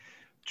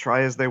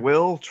Try as they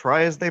will,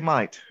 try as they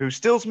might. Who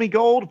steals me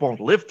gold won't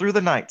live through the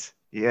night.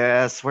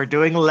 Yes, we're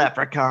doing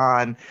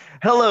Leprechaun.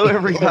 Hello,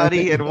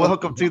 everybody, and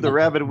welcome to the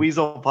Rabbit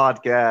Weasel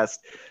podcast.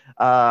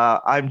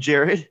 I'm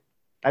Jared.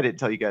 I didn't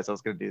tell you guys I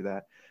was going to do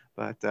that,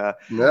 but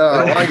No,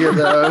 I like it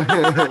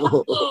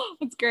though.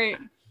 That's great.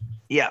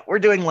 Yeah, we're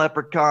doing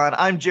Leprechaun.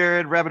 I'm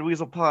Jared, Rabbit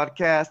Weasel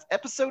podcast,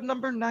 episode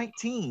number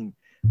 19.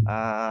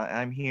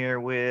 I'm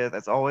here with,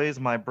 as always,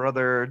 my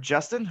brother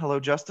Justin. Hello,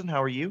 Justin.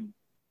 How are you?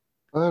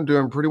 I'm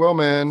doing pretty well,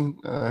 man.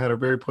 I had a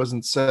very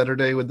pleasant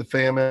Saturday with the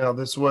fam out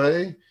this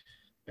way,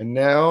 and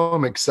now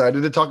I'm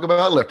excited to talk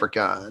about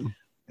Leprechaun.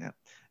 Yeah,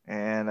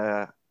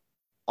 and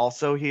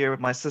also here with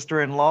my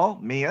sister-in-law,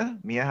 Mia.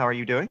 Mia, how are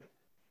you doing?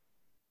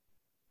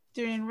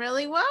 Doing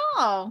really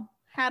well.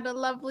 Had a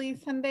lovely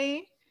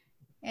Sunday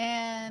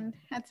and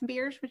had some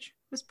beers, which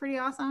was pretty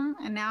awesome.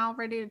 And now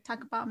ready to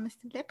talk about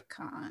Mr.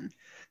 Leprechaun.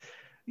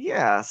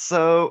 Yeah,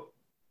 so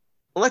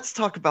let's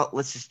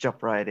just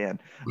jump right in.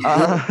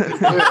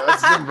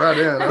 Let's jump right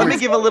in. Let me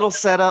give a little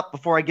setup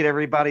before I get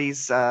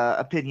everybody's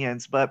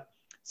opinions.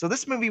 So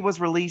this movie was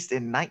released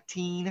in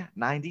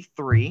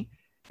 1993.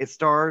 It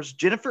stars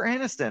Jennifer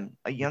Aniston,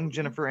 a young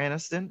Jennifer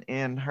Aniston,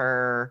 in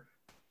her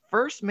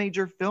first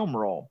major film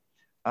role.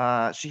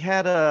 She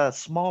had a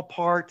small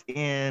part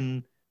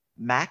in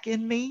Mac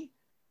and Me,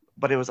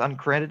 but it was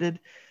uncredited.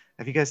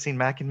 Have you guys seen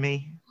Mac and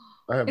Me?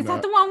 I have Is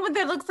not. that the one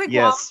that looks like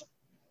Yes.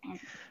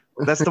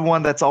 That's the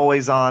one that's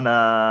always on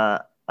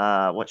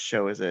what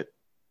show is it?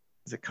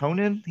 Is it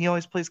Conan? He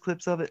always plays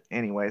clips of it.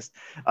 Anyways,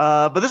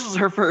 but this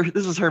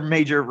was her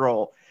major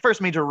role,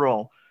 first major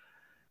role.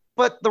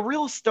 But the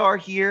real star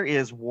here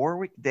is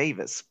Warwick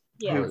Davis,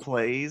 who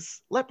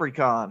plays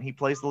Leprechaun. He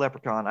plays the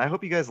Leprechaun. I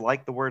hope you guys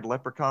like the word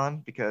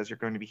Leprechaun because you're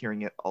going to be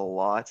hearing it a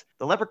lot.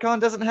 The Leprechaun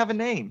doesn't have a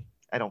name,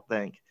 I don't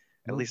think.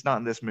 At least not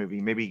in this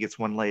movie. Maybe he gets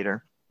one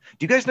later.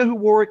 Do you guys know who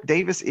Warwick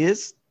Davis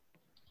is?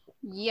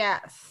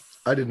 Yes.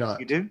 I did not.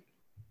 You do?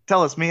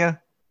 Tell us,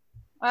 Mia.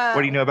 What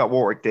do you know about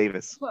Warwick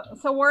Davis?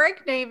 So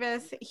Warwick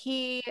Davis,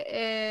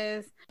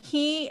 I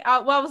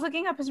was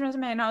looking up his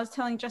resume and I was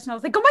telling Justin, I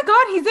was like, oh my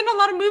God, he's in a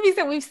lot of movies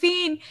that we've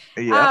seen.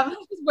 Yeah. He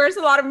just wears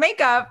a lot of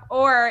makeup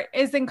or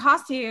is in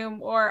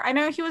costume, or I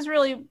know he was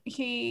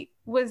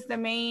the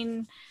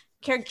main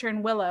character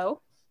in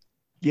Willow.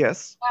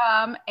 Yes.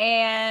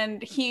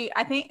 And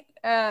I think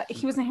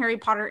he was in Harry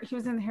Potter. He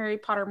was in the Harry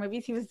Potter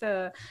movies. He was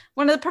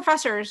one of the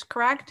professors,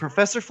 correct?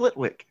 Professor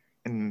Flitwick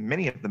in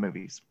many of the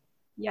movies.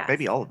 Yes.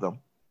 Maybe all of them.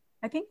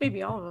 I think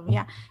maybe all of them,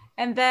 yeah.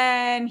 And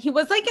then he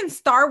was like in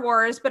Star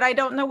Wars, but I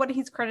don't know what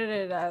he's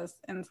credited as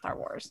in Star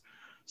Wars.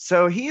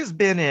 So he has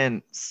been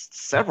in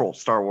several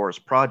Star Wars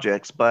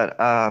projects, but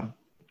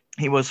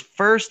he was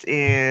first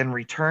in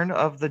Return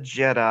of the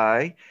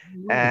Jedi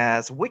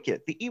as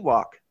Wicket, the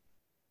Ewok.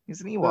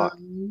 He's an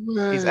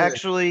Ewok. He's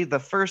actually the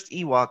first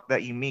Ewok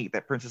that you meet,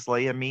 that Princess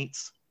Leia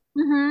meets.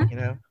 Mm-hmm. You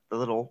know, the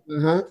little...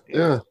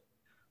 Yeah.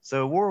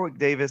 So Warwick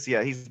Davis,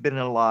 yeah, he's been in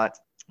a lot,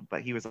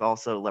 but he was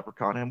also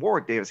Leprechaun. And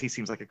Warwick Davis, he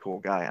seems like a cool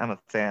guy. I'm a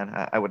fan.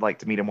 I would like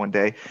to meet him one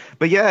day.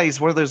 But yeah, he's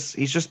one of those,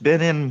 he's just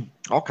been in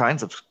all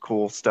kinds of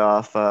cool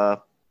stuff.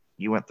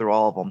 You went through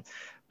all of them.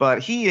 But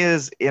he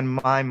is, in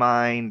my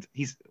mind,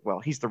 he's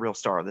the real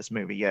star of this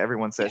movie. Yeah,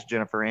 everyone says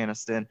Jennifer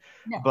Aniston.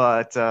 Yeah.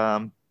 But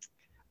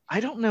I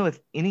don't know if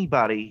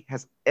anybody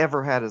has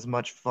ever had as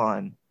much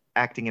fun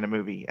acting in a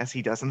movie as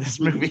he does in this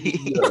movie.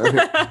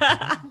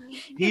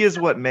 He is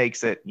what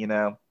makes it, you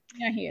know.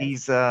 Yeah, he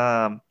is.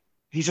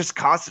 He's just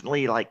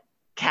constantly like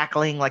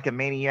cackling like a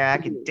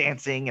maniac and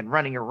dancing and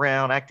running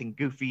around, acting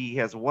goofy. He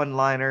has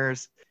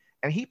one-liners,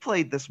 and he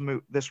played this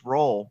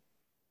role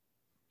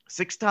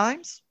 6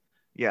 times.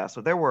 Yeah,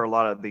 so there were a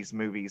lot of these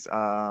movies,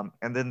 and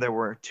then there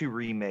were 2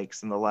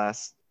 remakes in the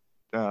last.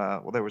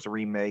 There was a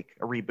remake,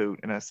 a reboot,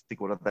 and a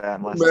sequel to that.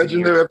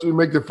 Imagine they have to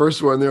make the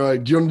first one. They're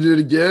like, "Do you want to do it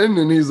again?"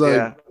 And he's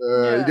like,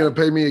 "You're gonna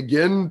pay me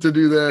again to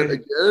do that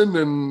again?"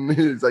 And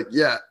he's like,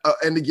 "Yeah,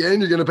 and again,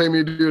 you're gonna pay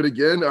me to do it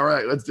again. All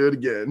right, let's do it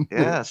again."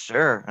 Yeah,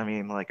 sure. I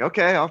mean, like,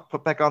 okay, I'll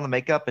put back on the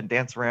makeup and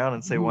dance around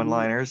and say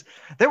one-liners.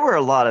 There were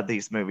a lot of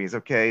these movies.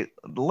 Okay,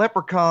 the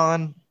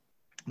Leprechaun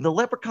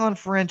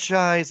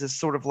franchise is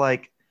sort of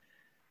like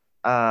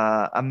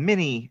a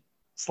mini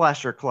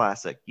slasher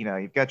classic. You know,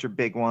 you've got your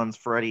big ones,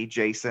 Freddy,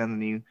 Jason,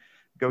 and you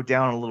go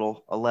down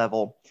a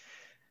level.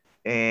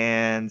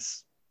 And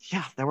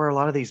yeah, there were a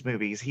lot of these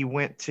movies. He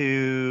went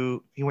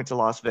to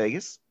Las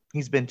Vegas.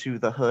 He's been to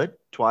the Hood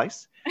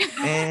twice.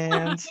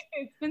 And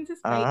He's been to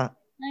space.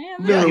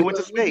 Yeah, he went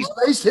to space.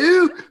 Space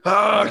too?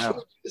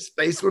 Oh,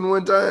 space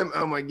one time.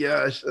 Oh my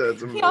gosh.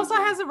 That's amazing. He also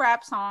has a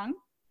rap song.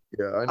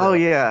 Yeah, I know. Oh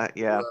yeah.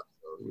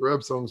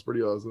 Rap song's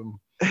pretty awesome.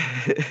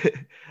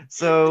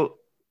 So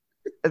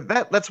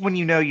that's when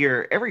you know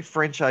every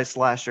franchise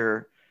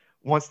slasher,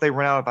 once they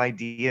run out of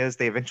ideas,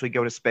 they eventually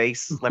go to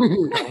space.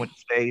 Leprechaun went to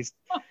space.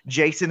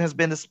 Jason has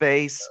been to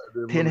spaase.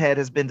 Pinhead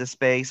has been to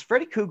space.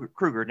 Freddy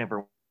Krueger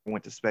never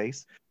went to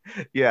space.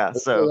 Yeah,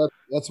 so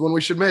that's one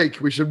we should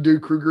make. We should do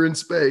Krueger in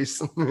space.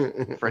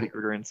 Freddy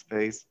Krueger in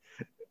space.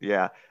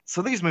 Yeah.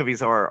 So these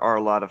movies are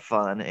a lot of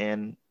fun,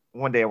 and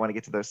one day I want to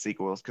get to those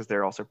sequels because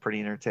they're also pretty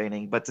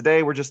entertaining. But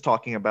today we're just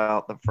talking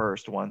about the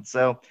first one.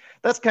 So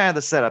that's kind of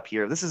the setup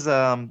here. This is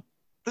a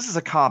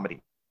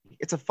comedy.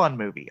 It's a fun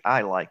movie.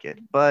 I like it.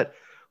 But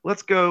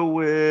let's go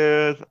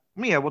with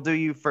Mia. We'll do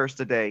you first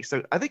today.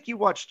 So I think you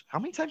watched. How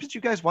many times did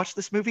you guys watch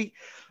this movie?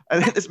 I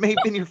think this may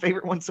have been your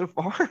favorite one so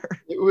far.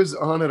 It was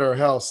on at our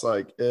house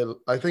I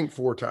think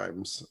 4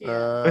 times.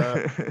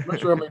 Yeah. I'm not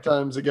sure how many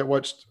times it got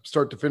watched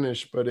start to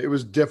finish, but it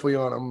was definitely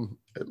on them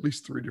at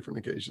least 3 different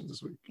occasions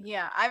this week.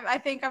 Yeah, I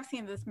think I've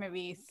seen this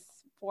movie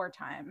 4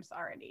 times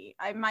already.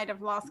 I might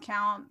have lost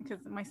count because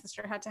my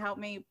sister had to help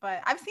me,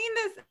 but I've seen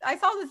this. I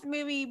saw this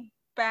movie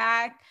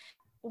back.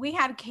 We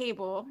had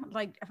cable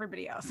like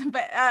everybody else,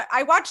 but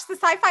I watched the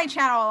Sci-Fi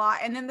Channel a lot,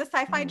 and then the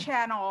Sci-Fi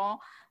Channel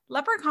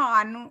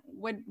Leprechaun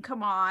would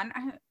come on,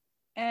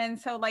 and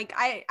so like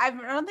I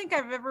don't think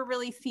I've ever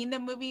really seen the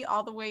movie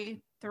all the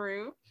way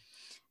through,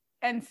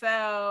 and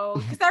so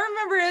because I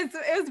remember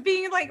it was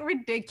being like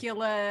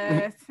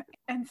ridiculous,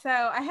 and so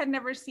I had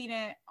never seen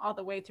it all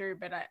the way through,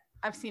 but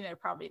I've seen it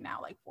probably now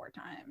like 4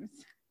 times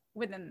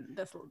within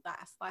this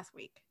last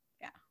week.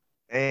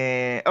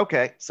 Yeah.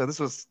 Okay, so this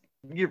was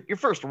your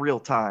first real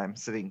time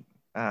sitting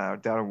down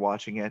and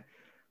watching it.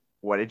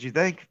 What did you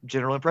think?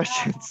 General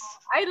impressions?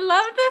 I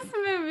love this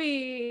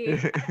movie,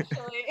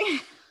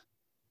 actually.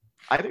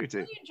 I do too.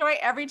 I enjoy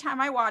every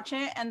time I watch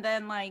it, and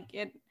then like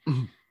it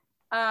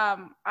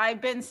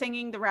I've been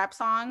singing the rap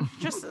song,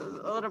 just a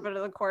little bit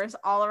of the chorus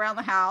all around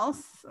the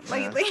house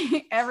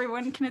lately.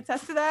 Everyone can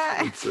attest to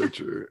that. It's so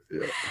true.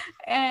 Yeah.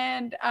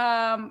 And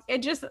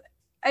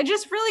it's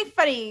just really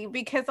funny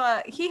because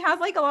he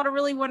has like a lot of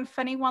really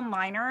funny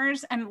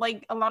one-liners, and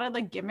like a lot of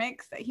the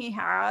gimmicks that he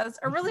has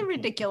are really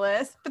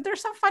ridiculous, but they're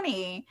so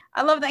funny.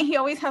 I love that he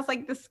always has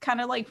like this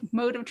kind of like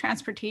mode of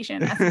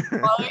transportation as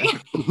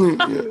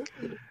he's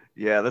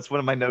Yeah, that's one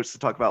of my notes to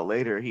talk about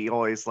later. He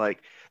always that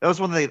was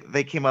one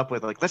they came up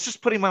with, like, let's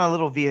just put him on a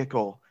little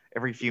vehicle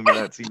every few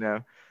minutes, you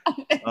know.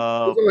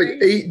 Like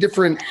 8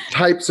 different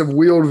types of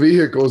wheeled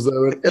vehicles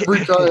though, and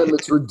every time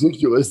it's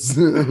ridiculous.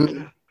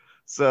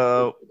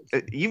 So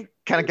you've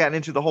kind of gotten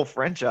into the whole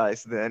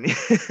franchise then.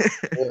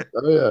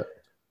 Oh yeah,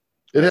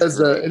 it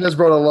has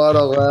brought a lot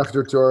of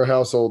laughter to our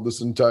household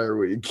this entire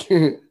week.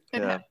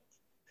 Yeah.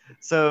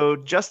 So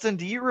Justin,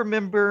 do you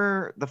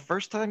remember the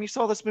first time you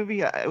saw this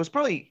movie? It was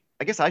probably,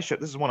 I guess this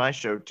is one I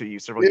showed to you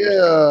several years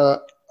ago.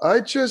 Yeah,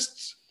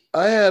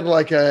 I had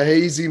like a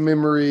hazy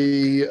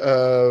memory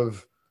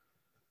of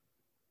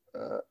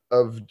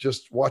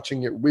just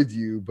watching it with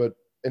you,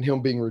 and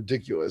him being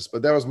ridiculous,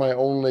 but that was my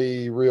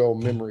only real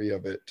memory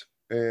of it.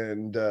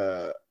 And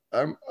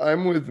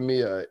I'm with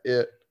Mia.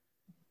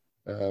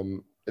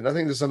 And I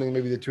think there's something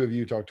maybe the two of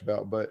you talked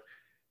about, but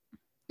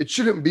it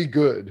shouldn't be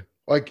good.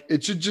 Like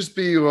it should just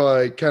be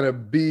like kind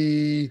of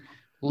B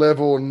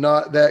level,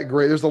 not that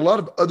great. There's a lot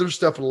of other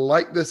stuff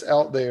like this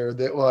out there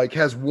that like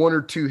has 1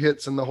 or 2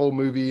 hits in the whole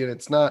movie, and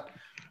it's not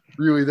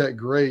really that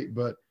great,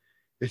 but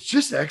it's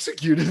just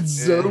executed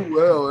so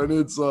well, and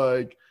it's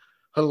like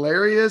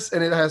hilarious,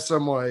 and it has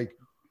some like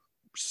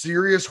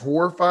serious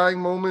horrifying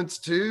moments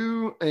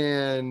too,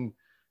 and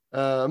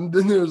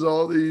then there's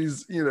all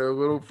these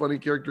little funny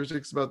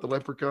characteristics about the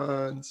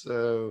leprechaun.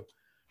 So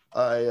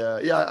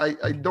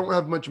I don't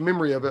have much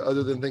memory of it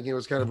other than thinking it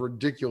was kind of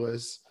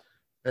ridiculous,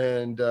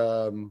 and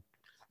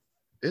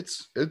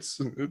it's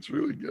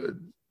really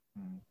good.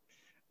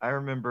 I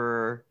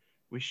remember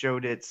we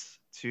showed it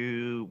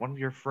to one of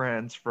your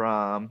friends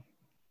from,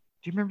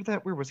 do you remember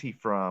that? Where was he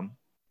from?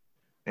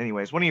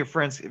 Anyways, one of your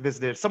friends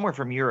visited somewhere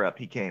from Europe.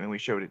 He came and we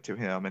showed it to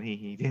him, and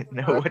he didn't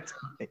know what to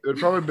make. It would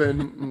probably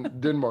been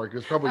Denmark. It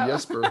was probably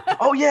Jesper.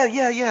 Oh yeah.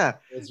 Yeah.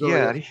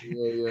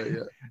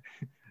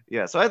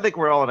 Yeah. So I think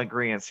we're all in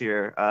agreement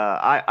here.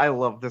 I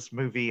love this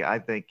movie. I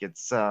think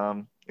it's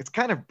kind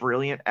of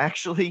brilliant.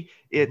 Actually,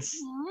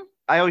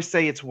 I always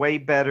say it's way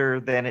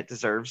better than it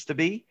deserves to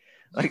be.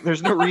 Like,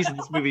 there's no reason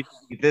this movie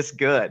should be this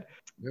good,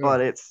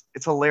 but it's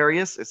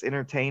hilarious. It's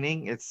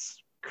entertaining.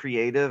 It's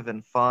creative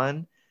and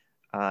fun.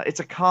 It's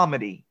a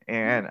comedy,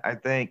 and I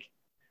think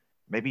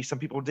maybe some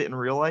people didn't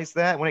realize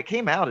that when it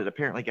came out. It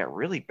apparently got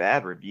really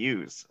bad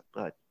reviews,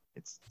 but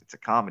it's a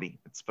comedy.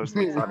 It's supposed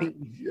to be funny.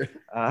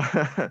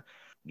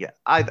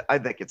 I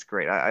think it's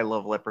great. I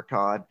love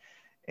Leprechaun,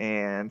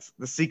 and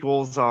the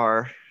sequels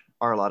are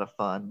a lot of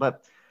fun.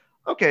 But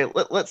okay,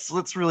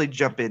 let's really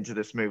jump into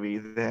this movie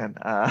then.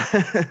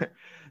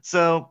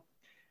 So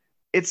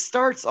it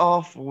starts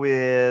off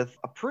with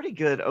a pretty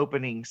good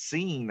opening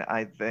scene,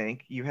 I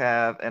think. You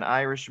have an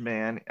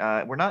Irishman.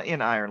 We're not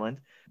in Ireland,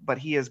 but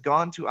he has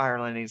gone to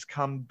Ireland and he's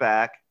come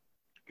back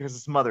because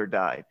his mother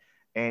died.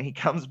 And he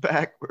comes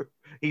back,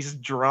 he's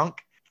drunk,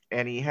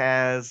 and he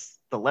has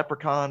the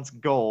leprechaun's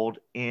gold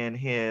in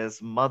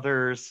his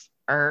mother's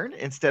urn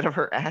instead of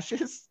her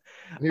ashes.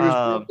 He was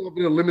up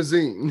in a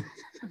limousine.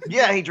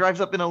 Yeah, he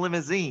drives up in a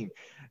limousine.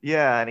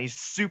 Yeah, and he's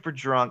super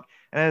drunk.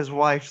 And his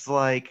wife's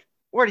like,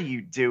 what are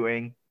you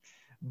doing?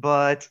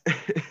 But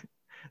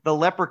the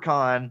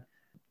leprechaun,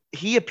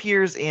 he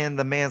appears in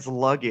the man's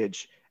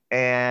luggage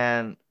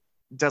and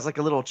does like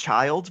a little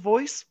child's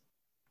voice.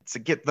 to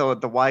get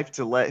the wife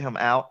to let him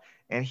out,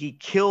 and he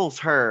kills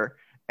her.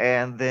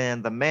 And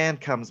then the man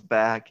comes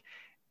back,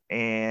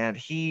 and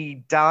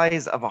he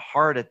dies of a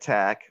heart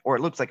attack, or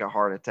it looks like a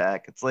heart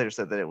attack. It's later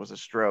said that it was a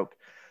stroke.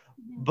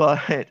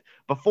 But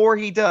before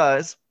he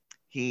does,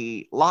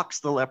 he locks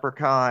the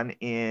leprechaun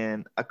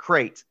in a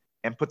crate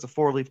and puts a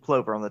 4-leaf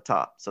clover on the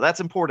top. So that's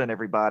important,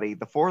 everybody.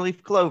 The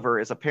 4-leaf clover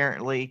is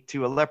apparently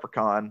to a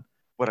leprechaun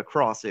what a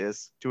cross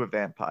is to a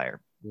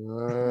vampire.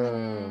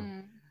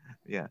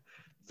 Yeah.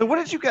 So what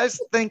did you guys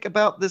think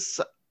about this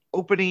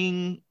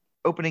opening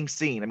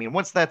scene? I mean,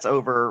 once that's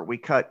over, we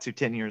cut to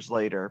 10 years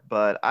later,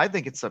 but I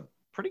think it's a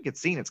pretty good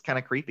scene. It's kind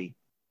of creepy.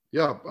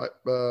 Yeah.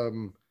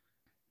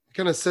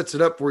 Kind of sets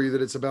it up for you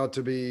that it's about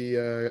to be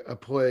a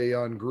play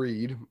on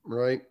greed,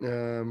 right?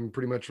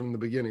 Pretty much from the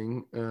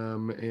beginning.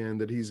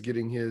 And that he's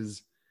getting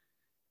his,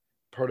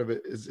 part of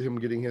it is him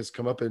getting his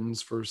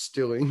comeuppance for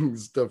stealing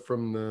stuff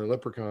from the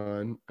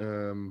leprechaun.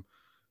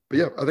 But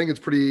yeah, I think it's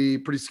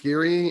pretty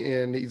scary.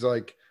 And he's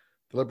like,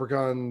 the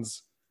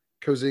leprechaun's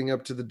cozying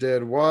up to the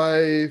dead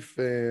wife,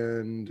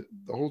 and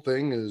the whole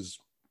thing is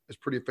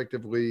pretty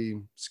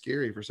effectively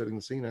scary for setting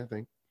the scene, I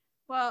think.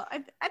 Well, I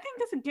think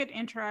that's a good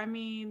intro. I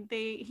mean,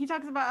 he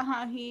talks about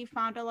how he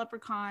found a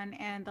leprechaun,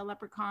 and the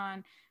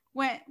leprechaun,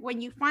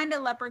 when you find a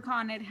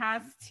leprechaun, it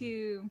has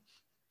to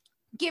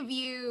give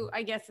you,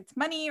 I guess it's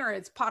money or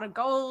it's pot of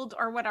gold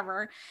or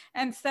whatever.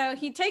 And so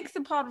he takes the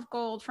pot of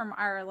gold from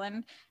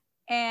Ireland,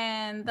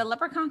 and the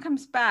leprechaun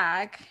comes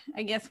back,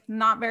 I guess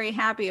not very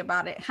happy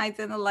about it, hides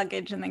in the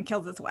luggage, and then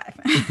kills his wife.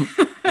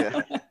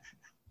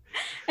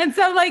 And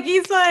so like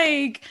he's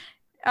like,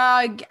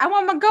 I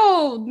want my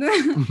gold.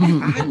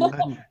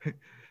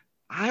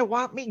 I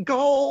want me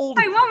gold.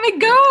 I want me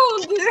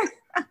gold.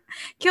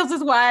 Kills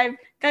his wife.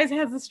 Guy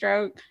has a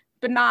stroke,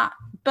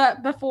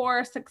 but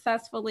before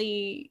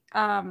successfully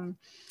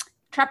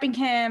trapping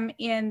him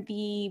in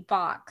the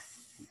box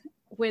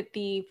with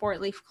the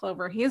 4-leaf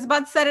clover. He was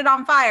about to set it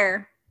on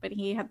fire, but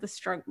he had the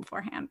stroke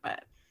beforehand.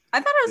 But I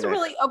thought it was a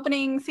really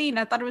opening scene.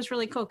 I thought it was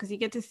really cool because you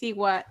get to see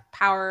what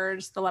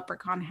powers the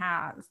leprechaun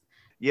has.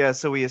 Yeah,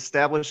 so we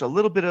establish a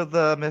little bit of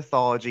the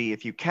mythology.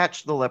 If you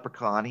catch the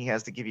leprechaun, he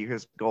has to give you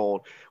his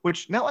gold,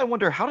 which now I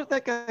wonder, how did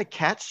that guy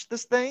catch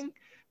this thing?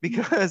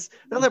 Because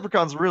the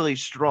leprechaun's really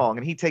strong,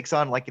 and he takes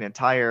on like an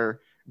entire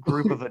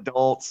group of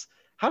adults.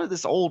 How did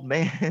this old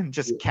man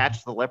just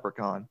catch the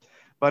leprechaun?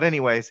 But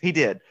anyways, he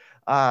did.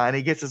 And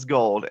he gets his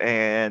gold,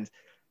 and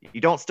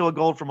you don't steal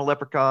gold from a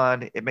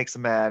leprechaun, it makes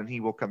him mad, and he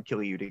will come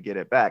kill you to get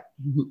it back.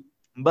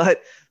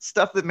 But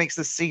stuff that makes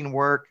this scene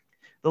work,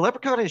 the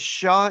leprechaun is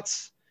shot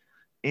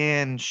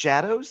in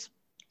shadows,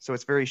 so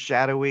it's very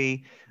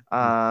shadowy.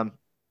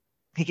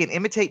 He can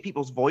imitate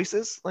people's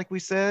voices, like we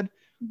said.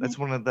 That's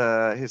one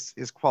of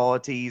his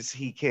qualities.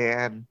 He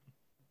can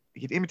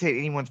imitate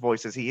anyone's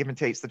voices. He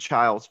imitates the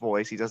child's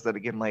voice. He does that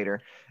again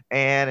later.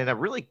 And in a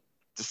really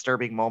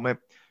disturbing moment,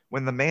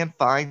 when the man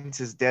finds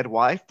his dead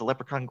wife, the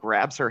leprechaun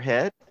grabs her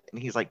head,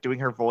 and he's like doing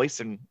her voice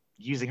and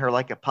using her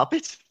like a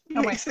puppet,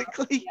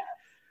 basically.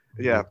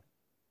 Yeah.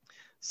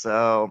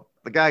 So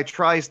the guy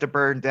tries to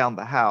burn down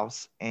the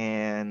house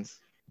and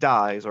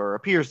dies, or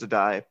appears to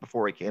die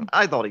before he can.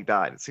 I thought he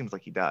died. It seems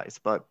like he dies,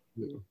 but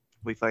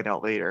we find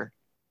out later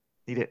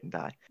he didn't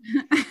die.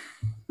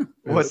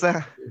 What's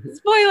that?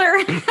 Spoiler.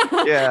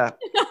 Yeah.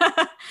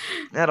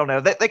 I don't know.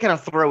 They kind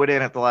of throw it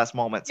in at the last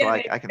moment, so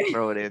I can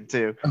throw it in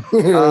too.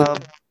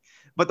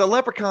 But the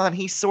leprechaun,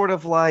 he's sort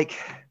of like,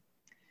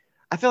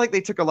 I feel like they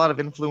took a lot of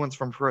influence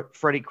from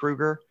Freddy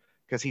Krueger,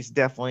 because he's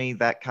definitely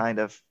that kind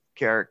of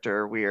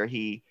character where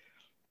he,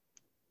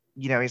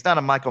 he's not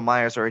a Michael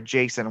Myers or a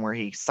Jason where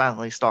he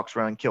silently stalks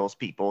around and kills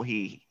people.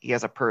 He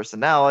has a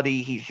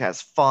personality. He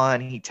has fun.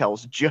 He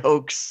tells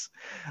jokes.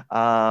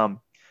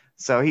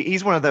 So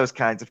he's one of those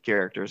kinds of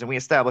characters, and we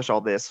establish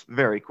all this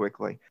very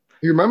quickly.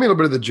 You remind me a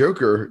little bit of the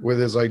Joker with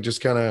his like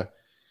just kind of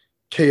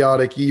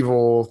chaotic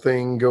evil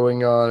thing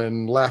going on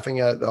and laughing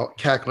at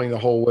cackling the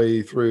whole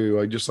way through,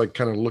 like just like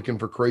kind of looking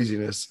for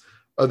craziness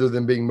other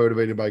than being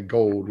motivated by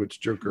gold, which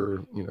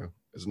Joker,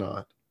 is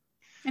not.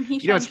 And he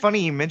it's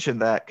funny you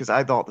mentioned that, because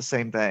I thought the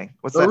same thing.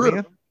 What's that, really?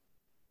 Mia?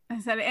 I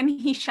said, and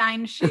he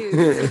shines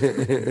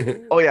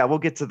shoes. Oh yeah, we'll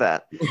get to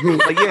that.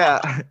 But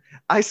yeah,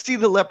 I see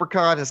the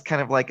leprechaun as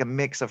kind of like a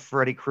mix of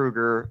Freddy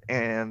Krueger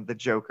and the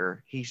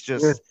Joker. He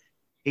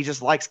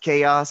just likes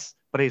chaos,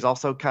 but he's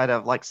also kind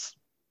of likes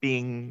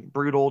being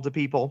brutal to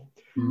people.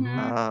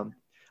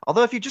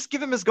 Although if you just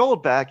give him his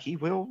gold back, he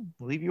will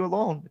leave you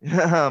alone.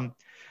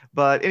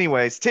 But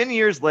anyways, 10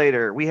 years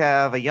later, we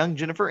have a young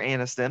Jennifer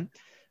Aniston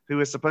who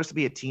is supposed to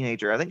be a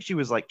teenager. I think she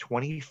was like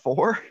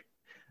 24.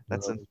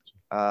 That's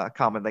a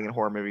common thing in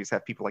horror movies,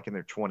 have people like in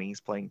their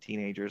 20s playing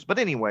teenagers. But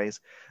anyways,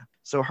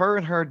 so her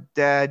and her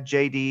dad,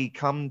 JD,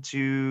 come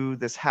to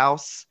this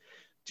house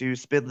to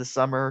spend the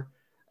summer.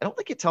 I don't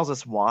think it tells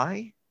us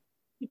why.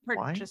 He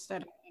purchased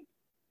it.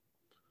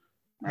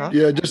 Huh?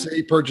 Yeah, just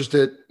he purchased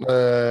it.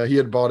 He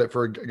had bought it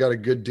got a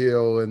good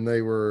deal, and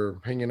they were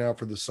hanging out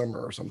for the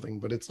summer or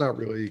something. But it's not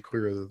really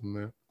clear other than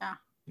that.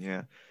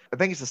 Yeah. I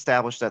think it's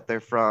established that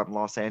they're from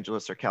Los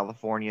Angeles or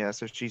California,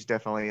 so she's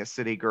definitely a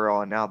city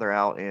girl, and now they're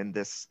out in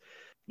this,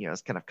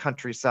 this kind of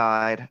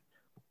countryside,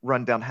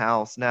 rundown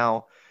house.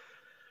 Now,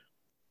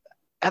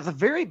 at the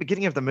very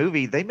beginning of the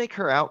movie, they make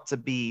her out to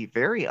be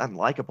very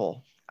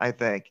unlikable, I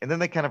think, and then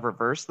they kind of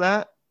reverse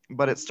that.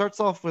 But it starts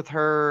off with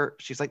her,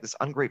 she's like this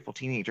ungrateful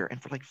teenager,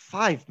 and for like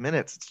 5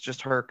 minutes, it's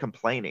just her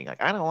complaining.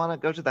 Like, I don't want to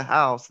go to the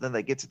house. And then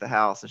they get to the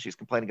house, and she's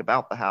complaining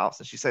about the house,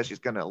 and she says she's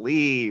going to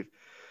leave.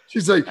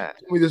 She's like, tell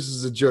me this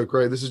is a joke,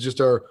 right? This is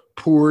just our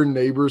poor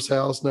neighbor's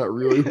house, not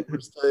really where we're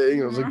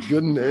staying. I was like,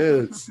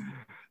 goodness.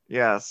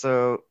 Yeah,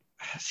 so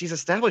she's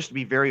established to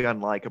be very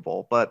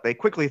unlikable, but they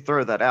quickly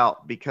throw that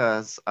out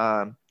because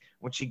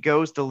when she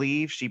goes to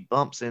leave, she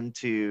bumps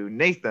into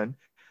Nathan,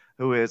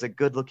 who is a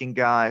good-looking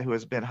guy who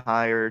has been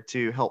hired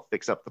to help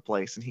fix up the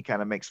place, and he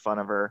kind of makes fun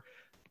of her.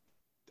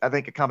 I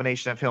think a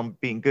combination of him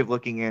being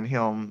good-looking and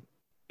him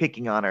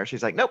picking on her.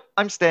 She's like, nope,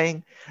 I'm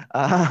staying.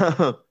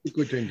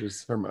 Quickly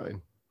changes her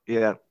mind.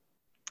 Yeah.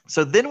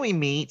 So then we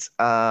meet,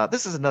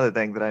 this is another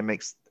thing that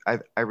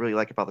I really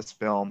like about this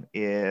film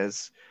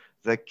is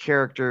the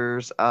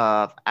characters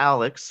of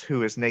Alex,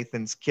 who is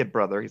Nathan's kid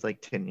brother. He's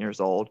like 10 years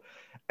old.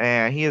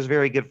 And he is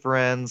very good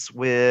friends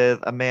with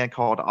a man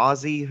called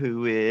Ozzy,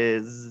 who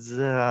is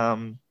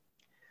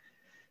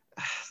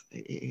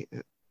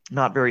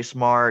not very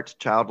smart,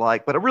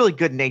 childlike, but a really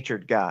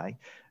good-natured guy,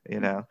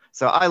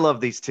 So I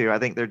love these two. I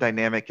think their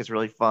dynamic is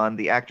really fun.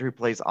 The actor who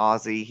plays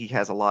Ozzy, he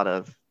has a lot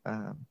of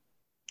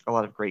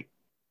great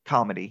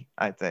comedy,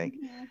 I think.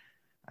 Mm-hmm.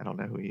 I don't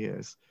know who he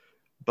is.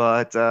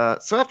 But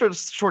so after a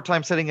short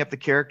time setting up the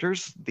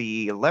characters,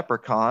 the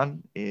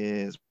leprechaun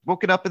is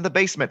woken up in the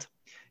basement.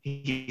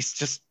 He's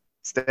just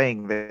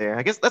staying there.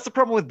 I guess that's the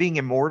problem with being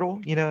immortal.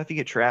 If you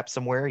get trapped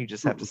somewhere, you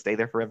just have to stay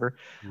there forever.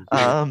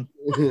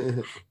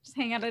 Just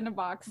hang out in a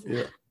box.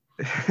 Yeah.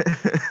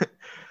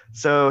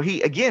 So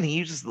he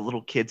uses the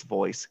little kid's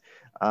voice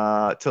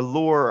to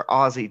lure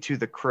Ozzy to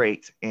the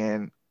crate,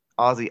 and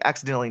Ozzy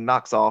accidentally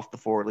knocks off the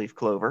 4-leaf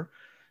clover,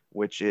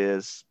 which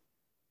is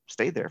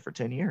stayed there for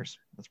 10 years.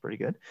 That's pretty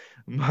good.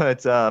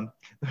 But the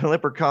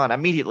leprechaun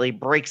immediately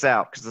breaks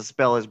out because the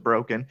spell is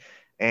broken,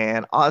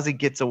 and Ozzy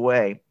gets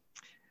away.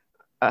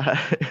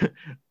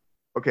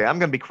 Okay, I'm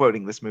going to be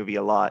quoting this movie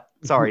a lot.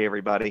 Sorry,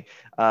 everybody.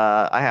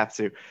 I have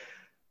to.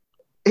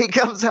 He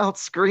comes out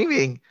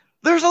screaming,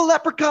 "There's a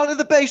leprechaun in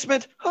the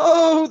basement!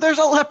 Oh, there's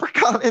a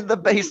leprechaun in the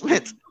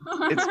basement!"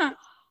 It's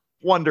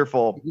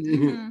wonderful.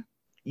 Mm-hmm.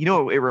 You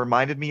know what it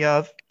reminded me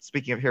of?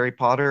 Speaking of Harry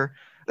Potter,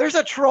 there's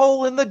a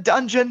troll in the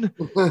dungeon.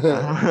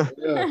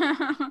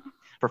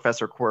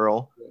 Professor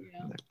Quirrell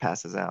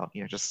passes out.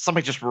 Just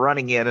somebody just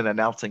running in and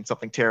announcing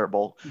something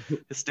terrible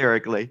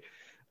hysterically.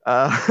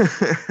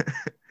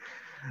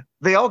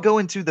 They all go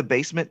into the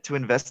basement to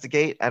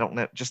investigate. I don't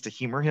know, just to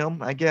humor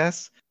him, I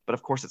guess. But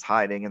of course it's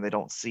hiding and they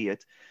don't see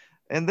it.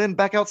 And then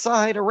back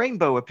outside, a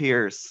rainbow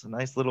appears. A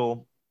nice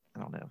little, I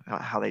don't know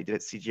how they did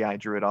it, CGI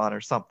drew it on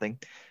or something.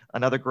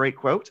 Another great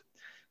quote.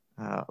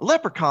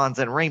 Leprechauns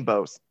and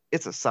rainbows,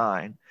 it's a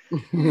sign.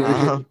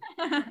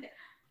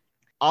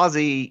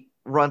 Ozzy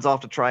runs off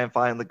to try and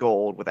find the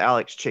gold with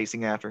Alex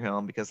chasing after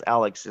him because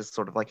Alex is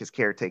sort of like his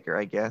caretaker,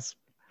 I guess.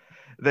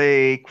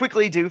 They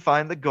quickly do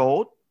find the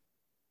gold.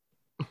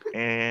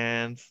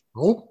 And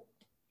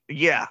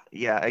yeah,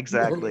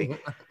 exactly.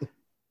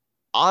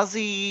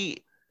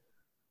 Ozzy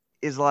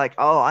is like,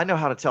 oh, I know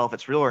how to tell if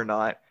it's real or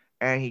not.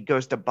 And he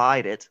goes to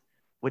bite it,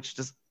 which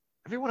does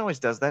everyone always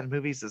does that in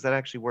movies? Does that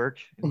actually work?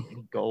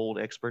 Any gold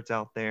experts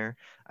out there?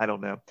 I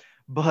don't know.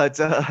 But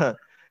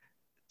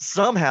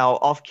somehow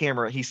off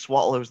camera, he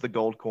swallows the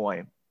gold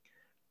coin.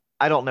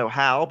 I don't know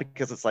how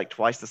because it's like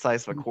twice the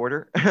size of a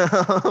quarter.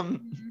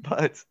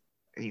 But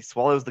he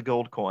swallows the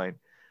gold coin.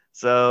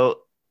 So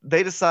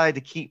they decide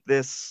to keep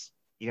this,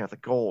 the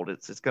gold.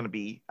 It's going to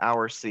be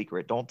our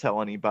secret. Don't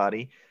tell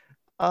anybody.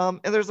 And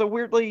there's a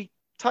weirdly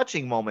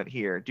touching moment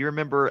here. Do you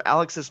remember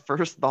Alex's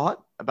first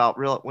thought about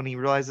when he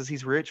realizes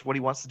he's rich, what he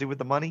wants to do with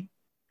the money?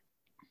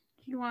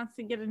 He wants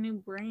to get a new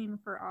brain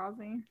for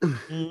Ozzy.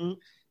 Mm-hmm.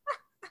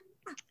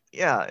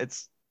 Yeah,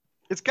 it's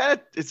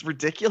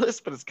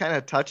ridiculous, but it's kind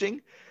of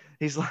touching.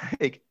 He's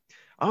like,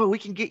 oh, we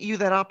can get you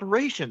that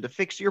operation to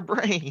fix your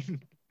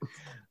brain.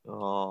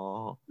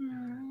 Oh,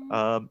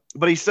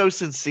 but he's so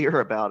sincere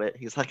about it.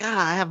 He's like,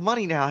 I have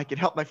money now. I can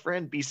help my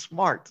friend be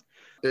smart.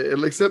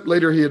 Except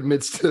later he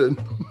admits to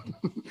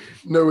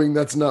knowing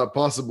that's not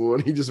possible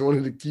and he just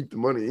wanted to keep the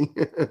money.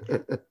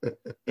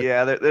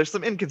 Yeah, there's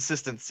some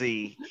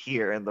inconsistency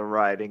here in the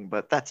writing,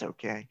 but that's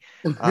okay.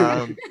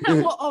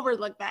 We'll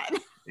overlook that.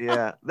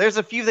 Yeah, there's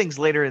a few things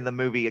later in the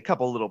movie, a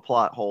couple little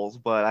plot holes,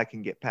 but I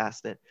can get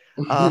past it.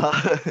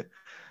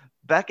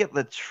 Back at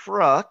the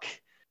truck.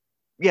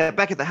 Yeah,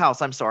 back at the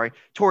house, I'm sorry.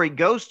 Tori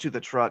goes to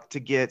the truck to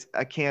get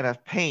a can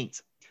of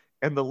paint,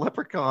 and the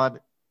leprechaun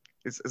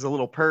is a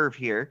little perv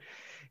here.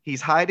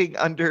 He's hiding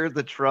under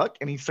the truck,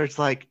 and he starts,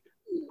 like,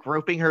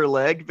 groping her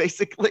leg,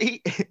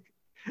 basically.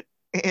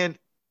 And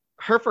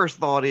her first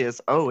thought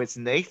is, oh, it's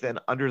Nathan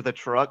under the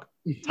truck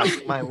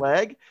touching my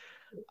leg.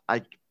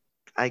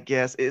 I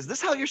guess, is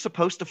this how you're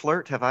supposed to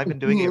flirt? Have I been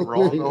doing it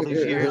wrong all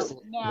these years?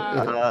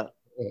 No,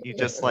 You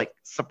just like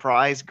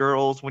surprise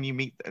girls when you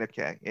meet.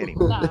 Okay,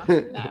 anyway,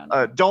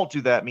 no. don't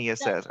do that. Mia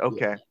says,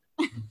 okay.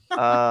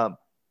 All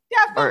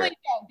Definitely right.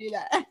 don't do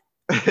that.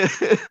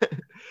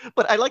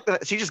 But I like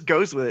that she just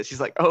goes with it. She's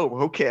like,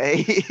 oh,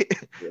 okay.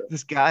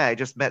 This guy I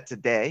just met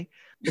today.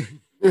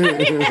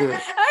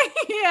 Yeah,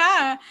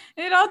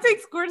 it all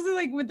takes courses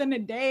like within a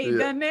day,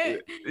 doesn't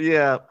it?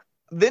 Yeah.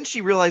 Then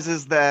she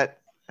realizes that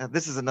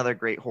this is another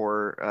great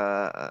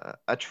horror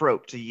a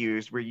trope to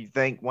use, where you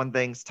think one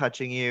thing's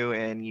touching you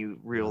and you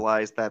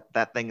realize that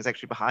that thing is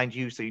actually behind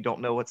you, so you don't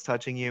know what's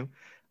touching you.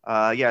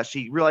 Yeah,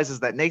 she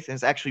realizes that Nathan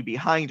is actually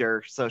behind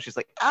her, so she's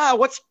like,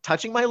 what's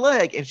touching my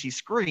leg? And she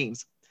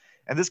screams,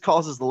 and this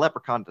causes the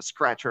leprechaun to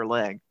scratch her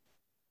leg.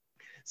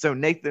 So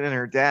Nathan and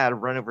her dad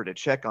run over to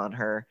check on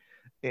her,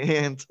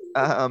 and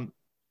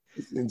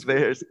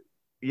there's,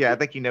 I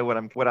think you know what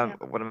I'm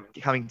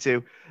coming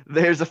to.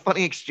 There's a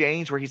funny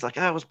exchange where he's like,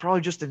 it was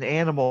probably just an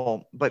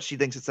animal, but she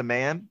thinks it's a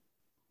man.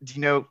 Do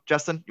you know,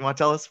 Justin? You want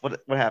to tell us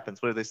what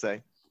happens? What do they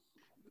say?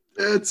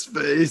 Dad's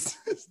face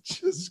is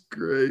just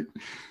great.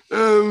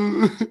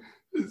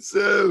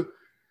 So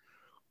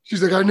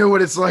she's like, I know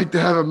what it's like to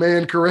have a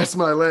man caress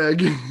my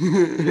leg.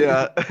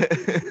 Yeah.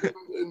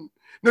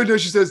 No,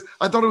 she says,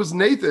 I thought it was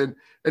Nathan.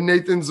 And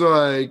Nathan's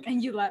like,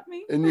 and you let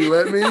me?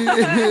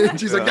 And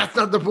she's like, that's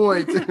not the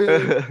point.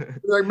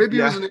 Like, maybe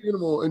it was an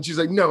animal. And she's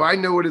like, no, I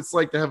know what it's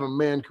like to have a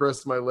man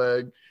caress my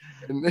leg.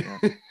 And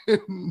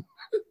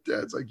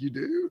Dad's like, you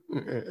do?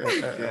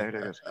 Yeah, it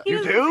is.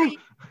 You do?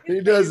 He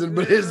doesn't,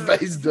 but his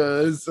face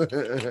does.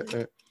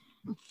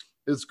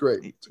 It's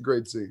great. It's a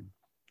great scene.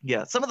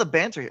 Yeah, some of the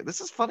banter here. This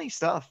is funny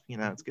stuff.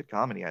 It's good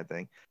comedy, I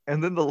think.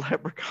 And then the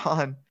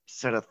leprechaun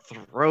sort of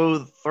throw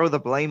the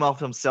blame off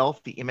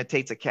himself. He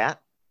imitates a cat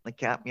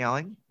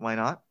meowing. Why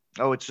not?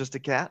 Oh, it's just a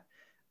cat.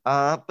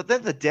 But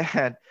then the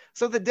dad.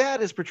 So the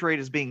dad is portrayed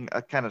as being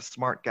a kind of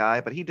smart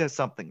guy, but he does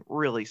something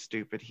really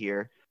stupid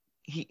here.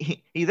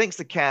 He thinks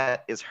the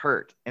cat is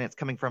hurt and it's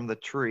coming from the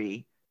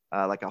tree,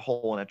 like a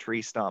hole in a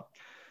tree stump.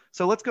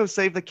 So let's go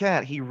save the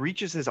cat. He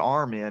reaches his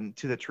arm in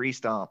to the tree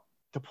stump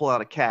to pull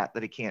out a cat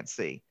that he can't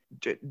see.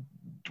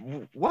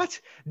 What?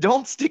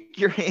 Don't stick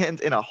your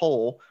hand in a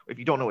hole if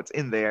you don't know what's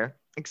in there,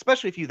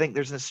 especially if you think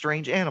there's a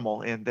strange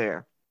animal in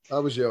there. I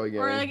was yelling at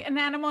Or like an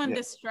animal in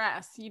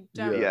distress. You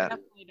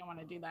definitely don't want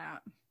to do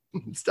that.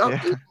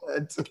 Stop doing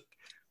that.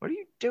 What are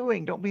you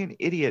doing? Don't be an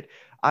idiot.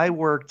 I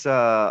worked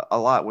a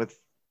lot with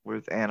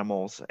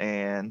animals,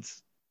 and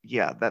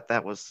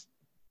that was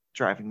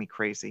driving me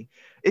crazy.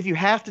 If you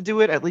have to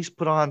do it, at least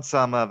put on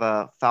some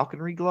of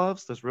falconry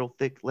gloves, those real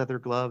thick leather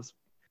gloves.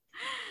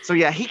 So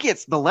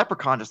the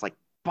leprechaun just like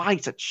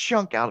bites a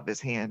chunk out of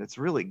his hand. It's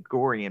really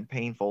gory and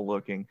painful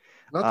looking.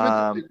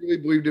 Not that they really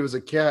believed it was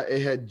a cat.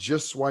 It had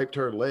just swiped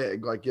her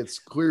leg. Like, it's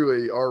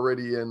clearly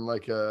already in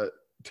like a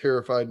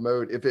terrified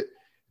mode. If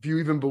you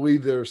even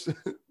believe there's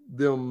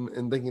them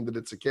and thinking that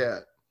it's a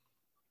cat.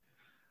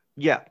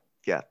 Yeah,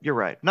 you're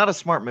right. Not a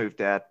smart move,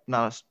 Dad.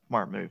 Not a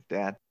smart move,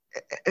 Dad.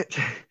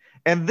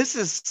 And this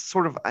is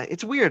sort of,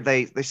 it's weird.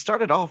 They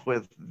started off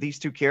with these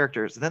two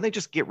characters, and then they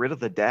just get rid of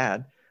the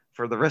dad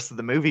for the rest of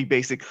the movie,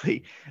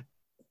 basically,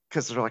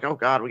 because they're like, oh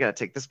God, we got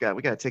to take this guy.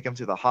 We got to take him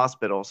to the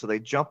hospital. So they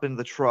jump in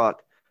the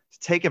truck to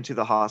take him to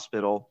the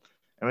hospital,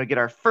 and we get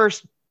our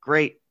first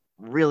great,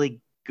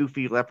 really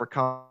goofy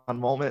leprechaun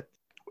moment.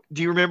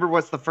 Do you remember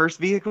what's the first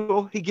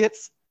vehicle he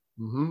gets?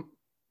 Mm-hmm.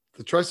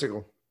 The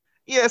tricycle.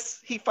 Yes,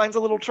 he finds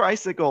a little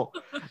tricycle.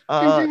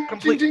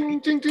 Complete. Ding, ding,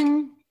 ding,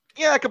 ding.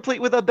 Yeah,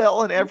 complete with a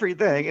bell and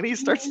everything. And he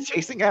starts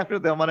chasing after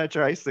them on a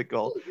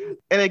tricycle.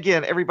 And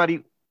again,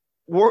 everybody,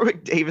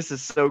 Warwick Davis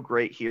is so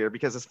great here,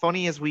 because as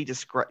funny as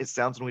it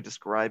sounds when we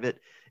describe it,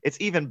 it's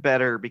even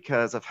better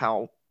because of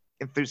how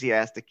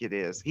enthusiastic it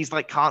is. He's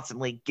like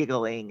constantly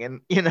giggling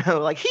and,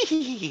 like,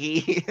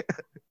 hee.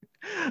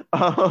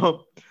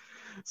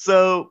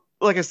 So,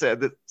 like I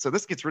said, so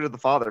this gets rid of the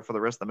father for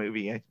the rest of the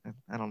movie.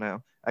 I don't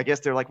know. I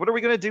guess they're like, what are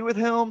we going to do with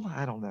him?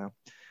 I don't know.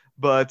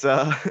 But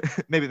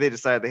maybe they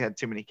decided they had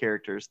too many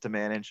characters to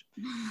manage.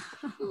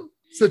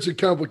 Such a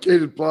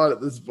complicated plot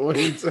at this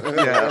point.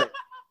 Yeah.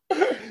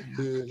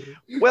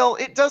 Well,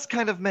 it does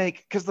kind of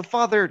make, because the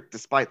father,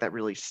 despite that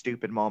really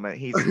stupid moment,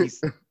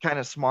 he's kind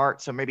of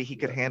smart, so maybe he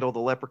could handle the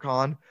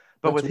leprechaun.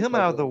 But with him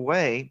out of the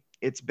way,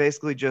 it's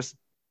basically just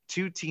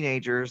two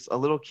teenagers, a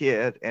little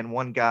kid, and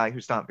one guy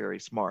who's not very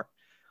smart.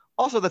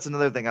 Also, that's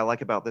another thing I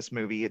like about this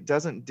movie. It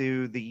doesn't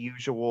do the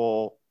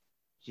usual,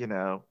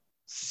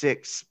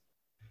 6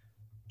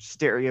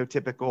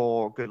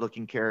 stereotypical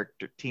good-looking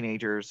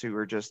teenagers who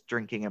are just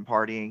drinking and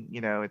partying.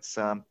 It's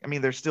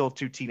there's still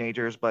 2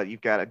 teenagers, but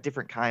you've got a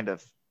different kind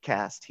of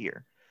cast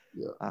here,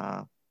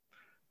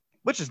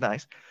 which is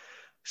nice.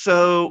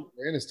 So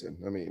Aniston,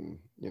 and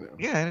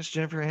it's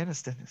Jennifer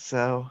Aniston.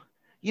 So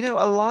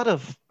a lot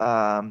of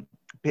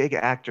big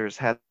actors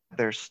had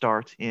their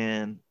start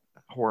in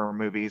horror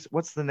movies.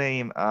 What's the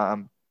name?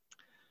 I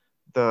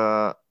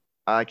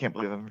can't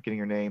believe I'm forgetting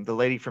her name. The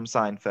lady from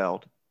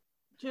Seinfeld.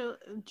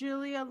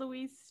 Julia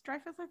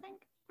Louise-Dreyfus, I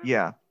think.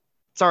 Yeah.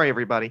 Sorry,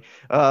 everybody.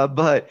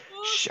 But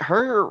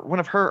one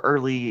of her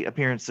early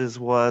appearances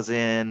was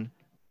in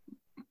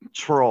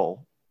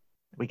Troll.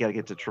 We got to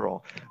get to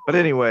Troll. But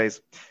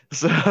anyways,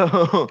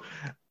 so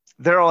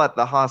they're all at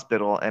the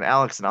hospital, and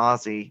Alex and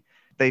Ozzy,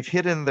 they've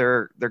hidden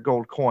their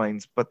gold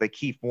coins, but they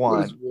keep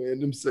one. Most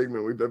random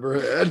segment we've ever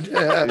had.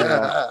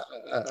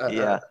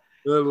 Yeah.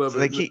 I love So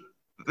it.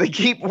 they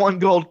keep one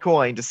gold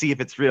coin to see if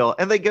it's real,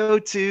 and they go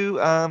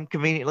to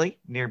conveniently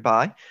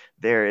nearby.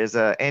 There is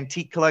an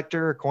antique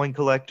collector, a coin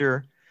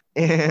collector,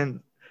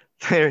 and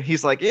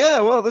he's like, "Yeah,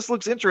 well, this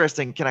looks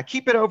interesting. Can I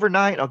keep it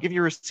overnight? I'll give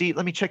you a receipt.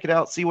 Let me check it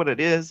out, see what it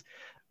is."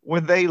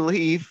 When they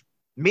leave,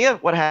 Mia,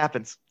 what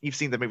happens? You've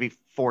seen the movie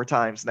 4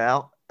 times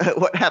now.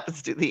 What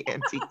happens to the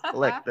antique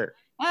collector?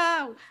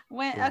 Oh,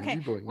 when they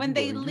keep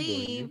going.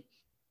 leave,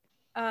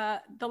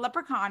 the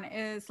leprechaun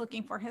is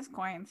looking for his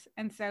coins,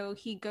 and so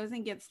he goes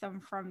and gets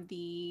them from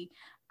the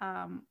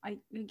I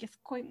guess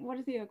what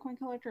is he, a coin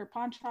collector, a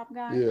pawn shop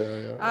guy?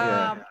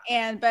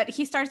 But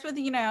he starts with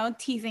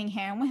teasing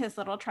him with his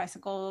little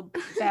tricycle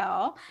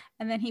bell,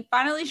 and then he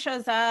finally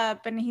shows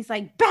up and he's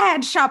like,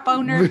 "Bad shop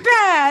owner,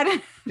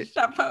 bad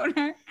shop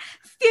owner,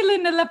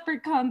 stealing the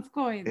leprechaun's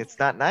coins. It's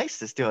not nice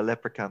to steal a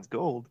leprechaun's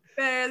gold."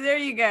 There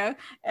you go.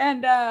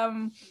 And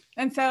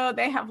so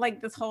they have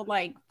like this whole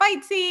like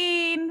fight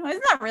scene. Well,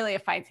 it's not really a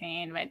fight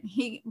scene, but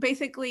he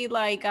basically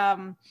like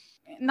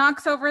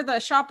knocks over the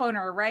shop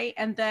owner, right?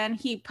 And then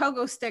he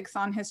pogo sticks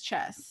on his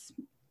chest.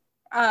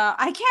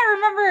 I can't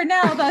remember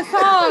now the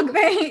song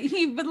that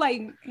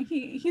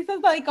he says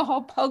like a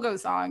whole pogo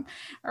song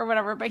or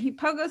whatever, but he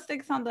pogo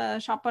sticks on the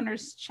shop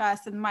owner's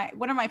chest. And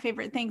one of my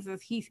favorite things is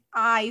he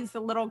eyes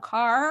the little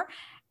car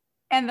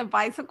and the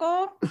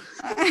bicycle.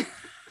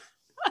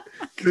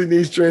 He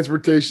needs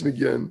transportation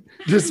again,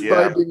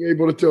 despite being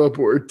able to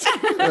teleport.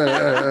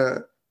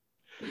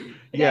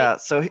 Yeah,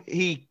 so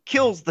he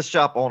kills the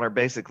shop owner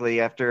basically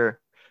after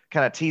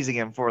kind of teasing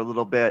him for a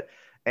little bit,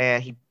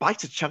 and he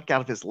bites a chunk out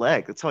of his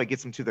leg. That's how he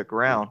gets him to the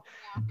ground.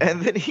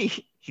 And then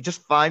he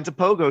just finds a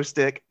pogo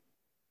stick,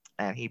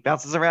 and he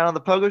bounces around on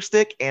the pogo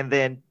stick and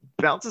then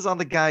bounces on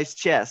the guy's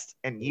chest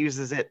and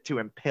uses it to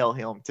impale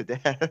him to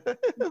death.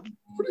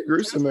 Pretty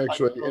gruesome,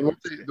 actually. And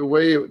the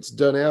way it's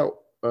done out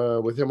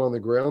with him on the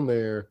ground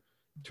there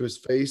to his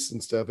face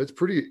and stuff, it's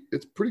pretty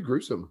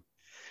gruesome.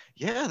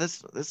 Yeah,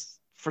 this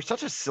for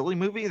such a silly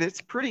movie, it's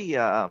pretty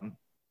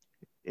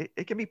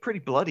it can be pretty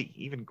bloody,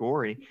 even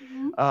gory.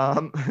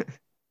 And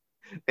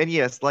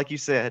yes, like you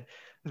said,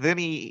 then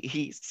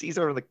he sees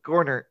over in the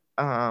corner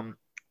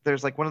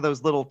there's like one of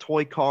those little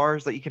toy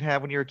cars that you can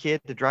have when you're a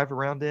kid to drive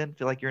around in,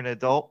 feel like you're an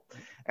adult.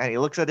 And he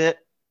looks at it,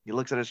 he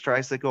looks at his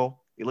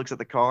tricycle, he looks at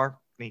the car,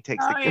 and he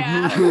takes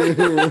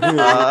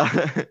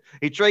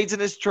he trades in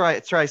his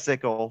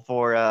tricycle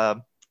for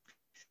a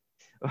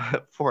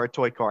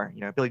toy car.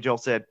 Billy Joel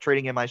said,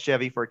 trading in my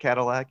Chevy for a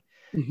Cadillac.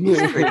 He's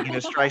trading in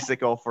his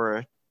tricycle for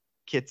a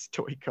kid's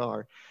toy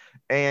car.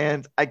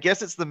 And I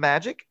guess it's the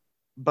magic,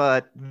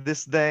 but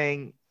this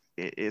thing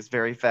is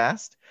very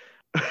fast.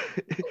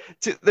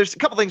 There's a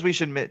couple things we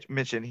should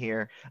mention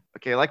here.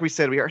 Okay, like we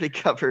said, we already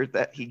covered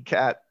that he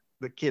got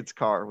the kid's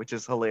car, which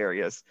is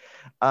hilarious.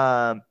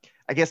 I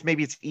guess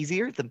maybe it's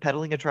easier than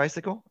pedaling a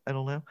tricycle. I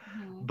don't know.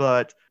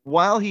 But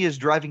while he is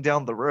driving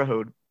down the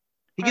road,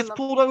 he gets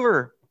pulled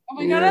over. Oh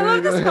my God, I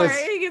love this part.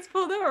 He gets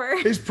pulled over.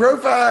 He's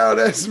profiled,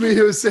 as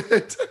Mio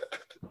said.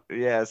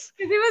 Yes.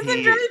 Because he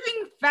wasn't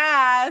driving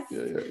fast.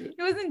 He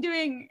wasn't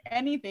doing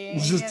anything.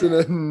 He's just in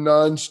a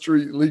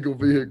non-street legal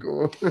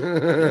vehicle.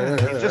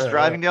 He's just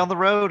driving down the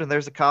road, and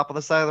there's a cop on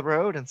the side of the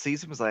road and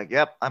sees him. He's like,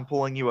 "Yep, I'm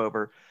pulling you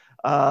over."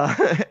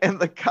 And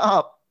the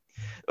cop,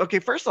 okay,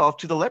 first off,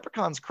 to the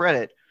leprechaun's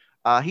credit,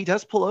 he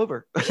does pull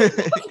over.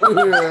 He's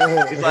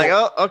like,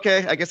 "Oh,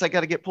 okay, I guess I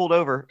got to get pulled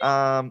over."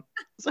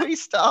 So he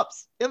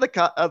stops, and the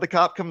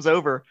cop comes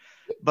over,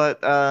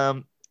 but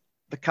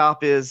the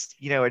cop is,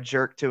 a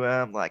jerk to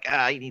him, like,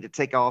 you need to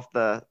take off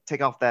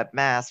that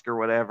mask or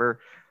whatever.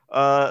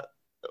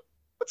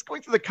 What's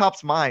going through the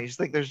cop's mind? You just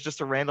think there's just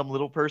a random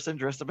little person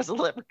dressed up as a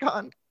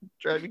leprechaun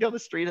driving down the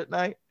street at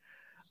night?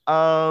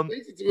 I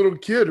think it's a little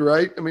kid,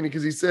 right? I mean,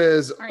 because he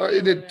says,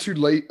 "Isn't it too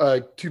late?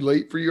 Too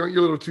late for you? Aren't you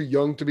a little too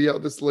young to be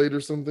out this late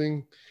or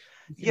something?"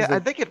 Yeah, I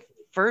think at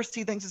first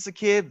he thinks it's a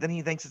kid, then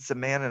he thinks it's a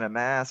man in a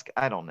mask.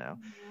 I don't know,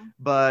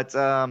 but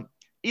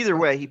either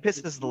way, he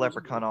pisses the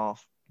leprechaun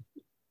off,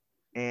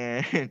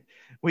 and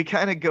we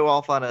kind of go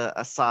off on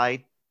a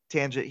side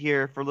tangent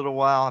here for a little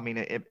while. I mean,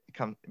 it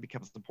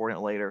becomes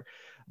important later,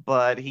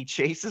 but he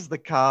chases the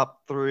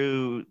cop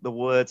through the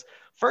woods.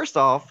 First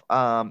off,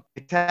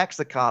 he attacks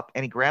the cop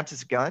and he grabs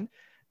his gun.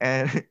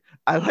 And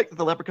I like that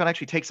the leprechaun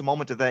actually takes a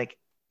moment to think,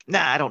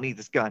 "Nah, I don't need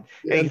this gun."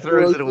 And he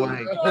throws it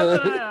away.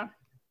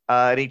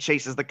 And he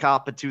chases the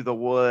cop into the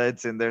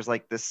woods. And there's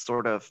like this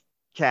sort of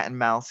cat and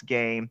mouse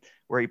game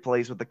where he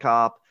plays with the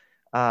cop.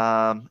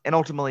 And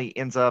ultimately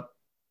ends up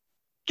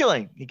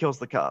he kills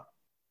the cop.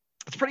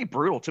 It's pretty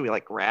brutal too. He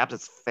like grabs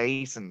his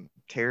face and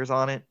tears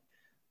on it.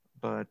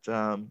 But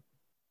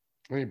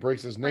he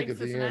breaks his neck at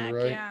the end,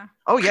 right? Yeah.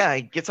 Oh yeah,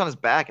 he gets on his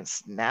back and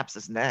snaps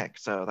his neck.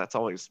 So that's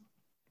always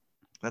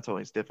That's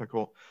always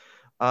difficult.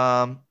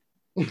 Oh.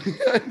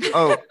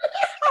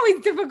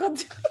 Always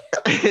difficult.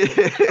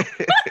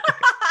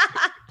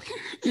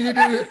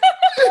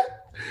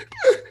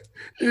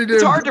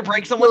 It's hard to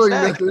break someone's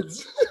neck.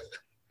 Methods.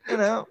 You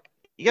know,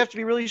 you have to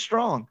be really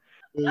strong.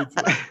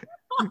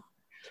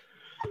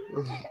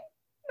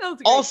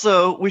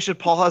 Also, we should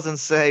pause and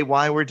say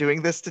why we're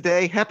doing this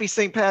today. Happy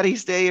St.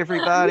 Patty's Day,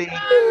 everybody.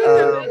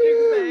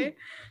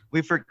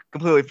 We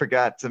completely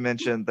forgot to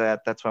mention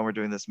that that's why we're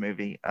doing this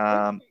movie.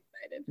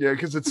 Yeah,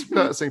 because it's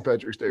not St.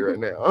 Patrick's Day right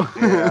now.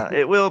 Yeah,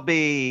 it will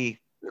be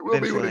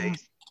eventually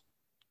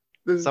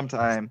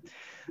sometime.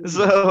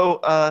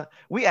 So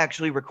we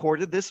actually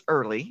recorded this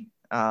early.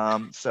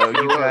 So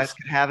you guys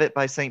could have it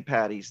by St.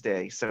 Patty's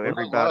Day. So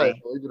everybody,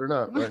 live, believe it or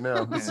not, right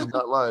now this is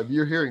not live.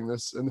 You're hearing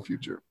this in the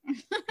future.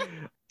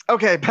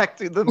 Okay, back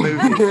to the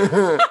movie.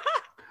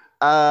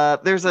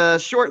 There's a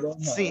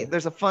short scene.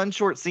 There's a fun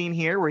short scene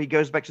here where he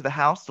goes back to the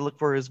house to look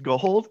for his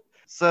gold.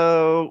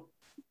 So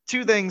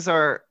two things we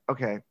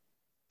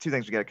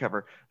got to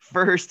cover.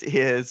 First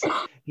is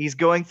he's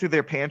going through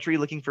their pantry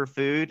looking for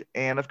food,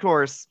 and of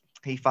course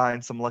he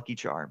finds some Lucky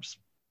Charms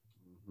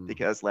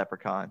because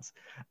leprechauns.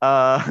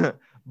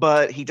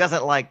 But he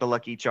doesn't like the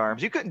Lucky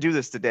Charms. You couldn't do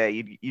this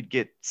today. You'd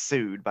get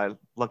sued by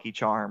Lucky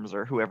Charms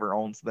or whoever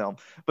owns them.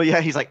 But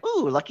yeah, he's like,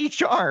 ooh, Lucky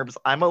Charms.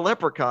 I'm a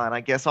leprechaun. I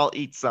guess I'll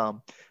eat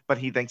some. But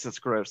he thinks it's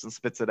gross and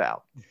spits it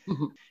out.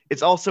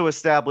 It's also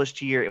established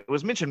here. It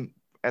was mentioned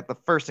at the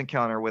first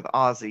encounter with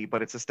Ozzy,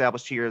 but it's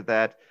established here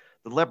that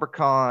the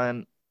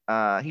leprechaun,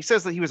 he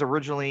says that he was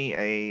originally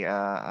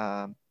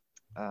a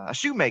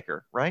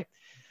shoemaker, right?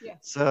 Yeah.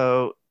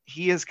 So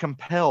he is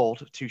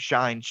compelled to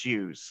shine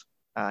shoes.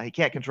 He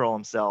can't control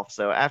himself.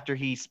 So after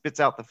he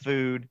spits out the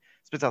food,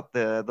 spits out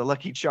the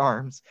Lucky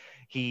Charms,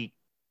 he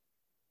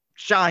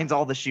shines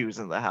all the shoes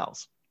in the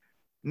house.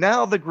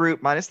 Now the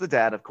group, minus the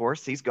dad, of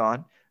course, he's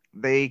gone.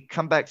 They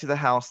come back to the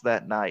house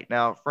that night.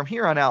 Now, from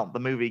here on out, the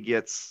movie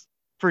gets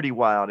pretty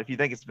wild. If you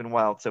think it's been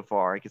wild so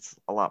far, it gets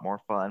a lot more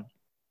fun.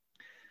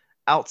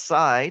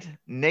 Outside,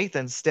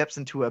 Nathan steps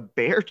into a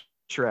bear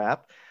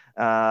trap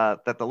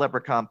that the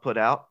leprechaun put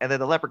out, and then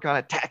the leprechaun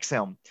attacks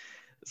him.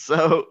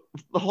 So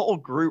the whole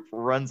group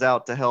runs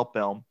out to help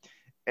him,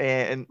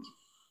 and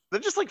they're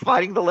just like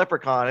fighting the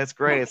leprechaun. It's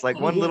great. It's like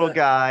one little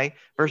guy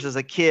versus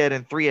a kid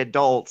and 3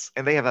 adults,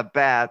 and they have a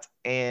bat,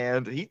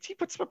 and he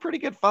puts up a pretty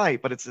good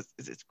fight, but it's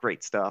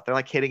great stuff. They're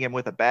like hitting him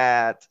with a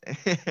bat.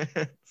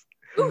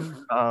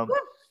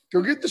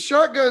 Go get the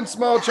shotgun,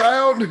 small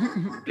child.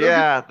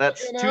 Yeah,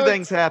 that's two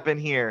things happen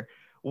here.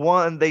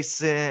 One, they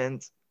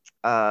send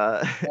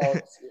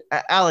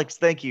Alex,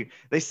 thank you.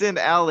 They send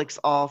Alex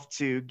off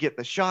to get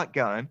the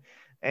shotgun,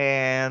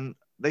 and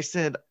they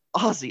send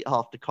Ozzy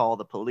off to call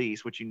the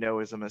police, which you know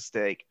is a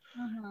mistake.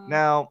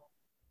 Now,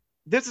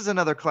 this is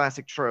another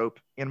classic trope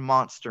in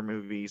monster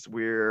movies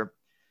where,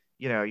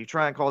 you know, you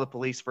try and call the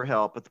police for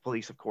help, but the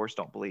police, of course,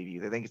 don't believe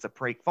you. They think it's a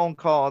prank phone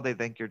call. They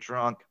think you're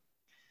drunk,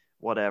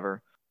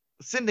 whatever.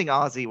 Sending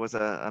Ozzy was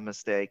a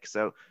mistake.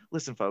 So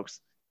listen,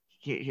 folks,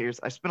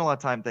 I spent a lot of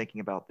time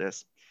thinking about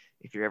this.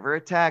 If you're ever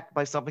attacked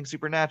by something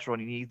supernatural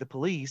and you need the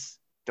police,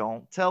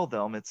 don't tell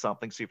them it's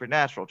something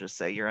supernatural. Just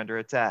say you're under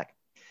attack.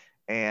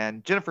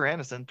 And Jennifer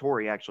Aniston,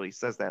 Tori, actually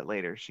says that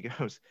later. She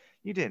goes,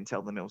 you didn't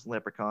tell them it was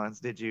leprechauns,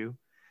 did you?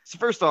 So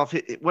first off,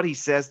 what he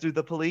says to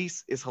the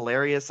police is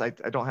hilarious. I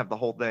don't have the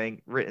whole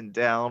thing written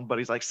down, but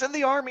he's like, send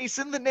the army,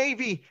 send the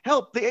navy,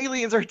 help, the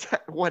aliens are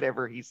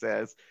whatever he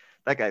says.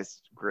 That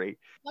guy's great.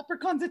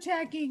 Leprechauns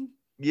attacking.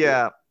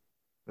 Yeah.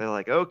 They're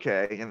like,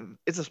 okay. And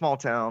it's a small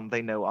town.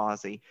 They know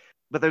Ozzy.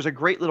 But there's a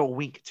great little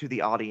wink to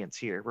the audience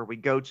here where we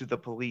go to the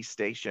police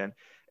station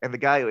and the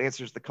guy who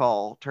answers the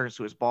call turns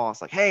to his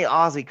boss like, hey,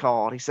 Ozzy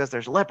called. He says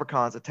there's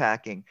leprechauns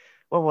attacking.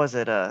 What was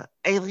it?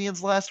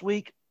 Aliens last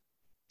week?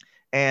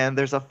 And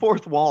there's a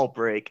fourth wall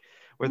break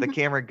where the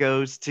camera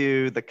goes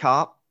to the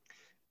cop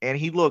and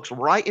he looks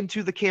right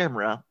into the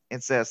camera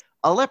and says,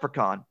 a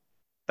leprechaun.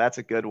 That's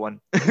a good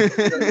one.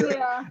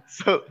 Yeah.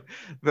 So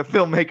the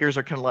filmmakers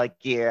are kind of like,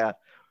 yeah,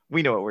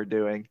 we know what we're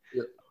doing.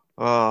 Yeah.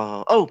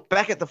 Oh,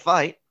 back at the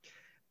fight,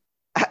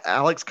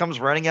 Alex comes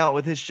running out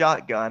with his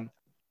shotgun.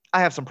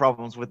 I have some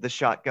problems with the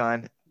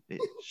shotgun.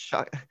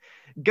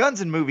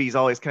 Guns in movies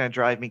always kind of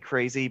drive me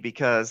crazy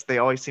because they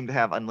always seem to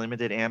have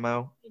unlimited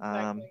ammo.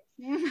 Exactly.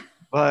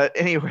 But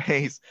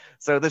anyways,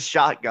 so this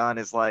shotgun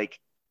is like,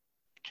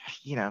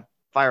 you know,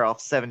 fire off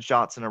 7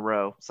 shots in a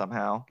row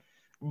somehow.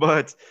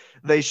 But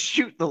they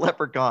shoot the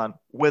leprechaun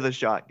with a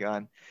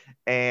shotgun,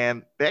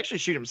 and they actually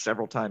shoot him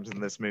several times in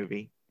this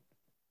movie.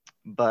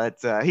 But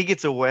he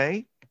gets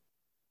away.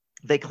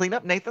 They clean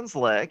up Nathan's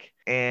leg,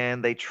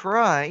 and they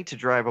try to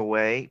drive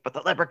away, but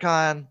the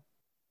leprechaun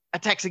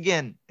attacks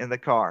again in the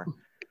car.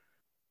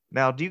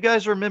 Now, do you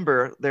guys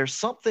remember there's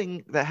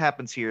something that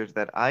happens here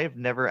that I have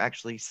never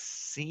actually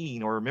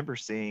seen or remember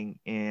seeing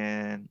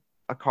in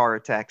a car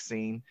attack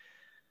scene?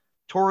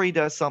 Tori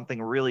does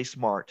something really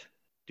smart.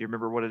 Do you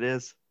remember what it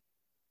is?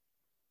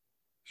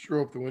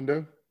 Screw up the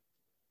window.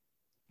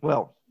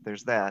 Well,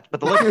 there's that. But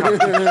the leprechaun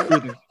punches through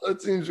the,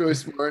 That seems really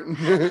smart.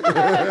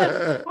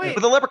 Wait,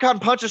 but the leprechaun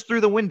punches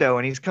through the window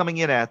and he's coming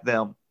in at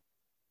them.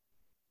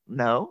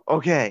 No?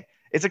 Okay.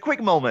 It's a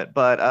quick moment,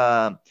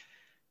 but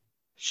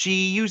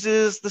she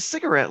uses the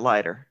cigarette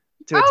lighter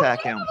to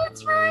attack him.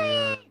 That's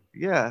right.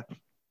 Yeah.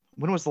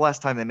 When was the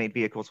last time they made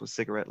vehicles with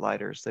cigarette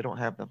lighters? They don't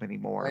have them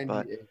anymore.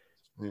 But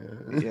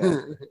 98.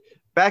 yeah.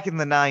 Back in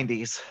the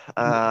 90s,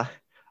 a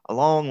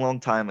long, long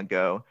time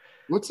ago,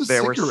 What's a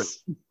there were cigarette?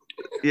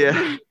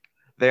 yeah,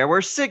 there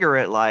were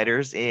cigarette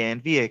lighters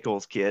in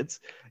vehicles, kids.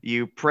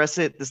 You press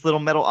this little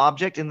metal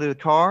object into the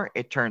car,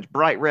 it turns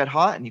bright red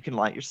hot, and you can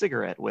light your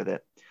cigarette with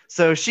it.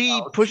 So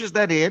she pushes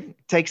that in,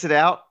 takes it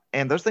out,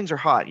 and those things are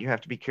hot. You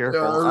have to be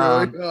careful.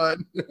 Yeah, really hot.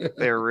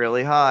 They're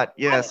really hot.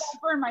 Yes. I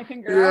burn my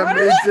finger. Yeah,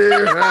 me too.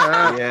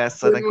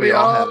 Yes, I think we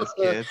all have as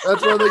kids.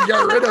 That's why they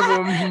got rid of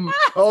them.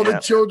 All the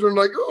children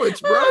like, oh,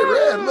 it's bright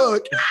red.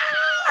 Look.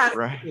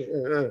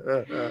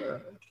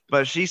 Right.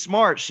 But she's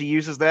smart. She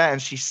uses that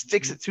and she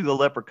sticks it to the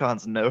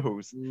leprechaun's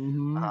nose.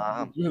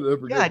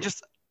 Yeah,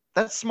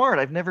 that's smart.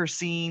 I've never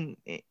seen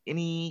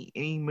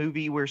any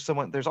movie where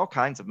there's all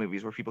kinds of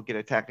movies where people get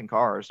attacked in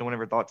cars. No one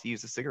ever thought to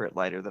use a cigarette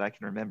lighter that I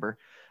can remember.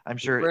 I'm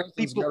sure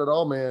Jennifer Aniston's got it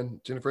all, man.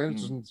 Jennifer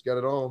Aniston's got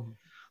it all.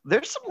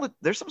 There's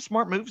some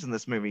smart moves in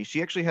this movie.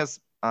 She actually has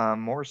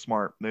more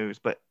smart moves.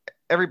 But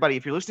everybody,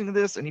 if you're listening to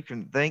this and you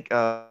can think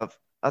of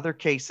other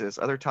cases,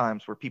 other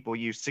times where people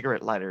use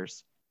cigarette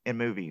lighters in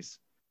movies,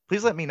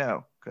 please let me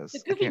know because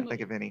I can't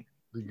think of any.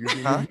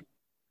 Huh?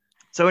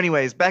 So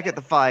anyways, back at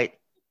the fight,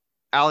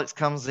 Alex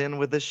comes in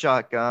with the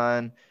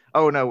shotgun.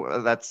 Oh no,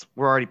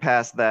 we're already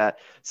past that.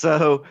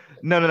 So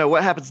no.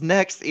 What happens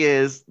next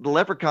is the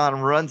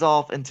leprechaun runs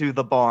off into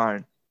the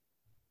barn.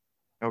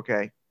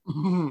 Okay.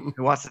 Who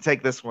wants to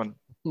take this one?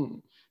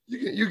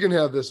 You can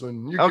have this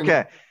one.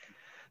 Okay.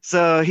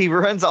 So he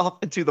runs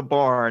off into the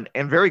barn,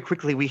 and very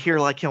quickly we hear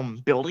like him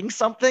building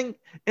something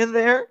in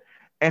there.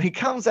 And he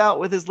comes out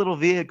with his little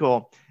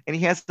vehicle, and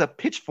he has the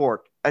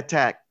pitchfork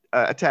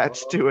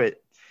attached to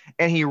it.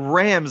 And he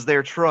rams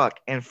their truck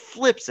and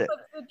flips it.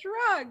 The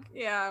truck,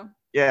 yeah.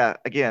 Yeah,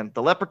 again,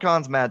 the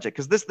leprechaun's magic,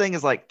 because this thing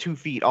is like 2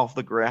 feet off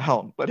the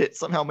ground, but it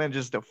somehow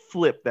manages to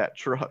flip that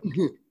truck.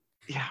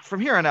 Yeah, from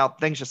here on out,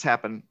 things just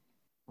happen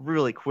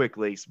really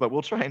quickly, but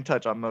we'll try and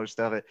touch on most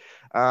of it.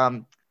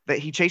 That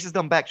he chases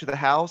them back to the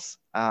house,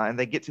 and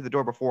they get to the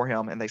door before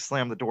him, and they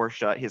slam the door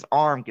shut. His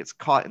arm gets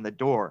caught in the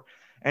door,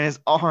 and his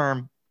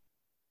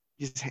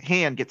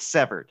hand gets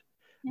severed.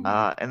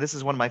 And this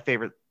is one of my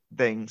favorite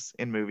things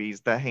in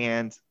movies,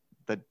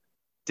 the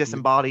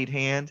disembodied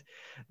hand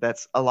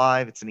that's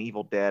alive. It's an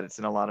Evil Dead. It's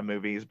in a lot of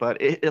movies, but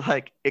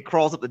it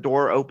crawls up the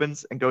door,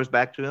 opens, and goes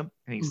back to him,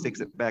 and he sticks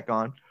it back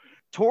on.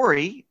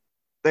 Tori,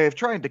 they've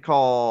tried to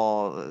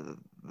call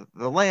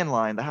the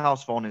landline. The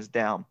house phone is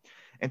down,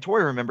 and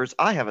Tori remembers,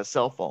 I have a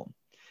cell phone.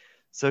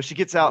 So she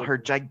gets out her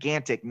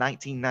gigantic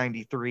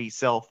 1993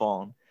 cell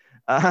phone.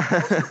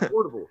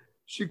 Portable.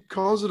 She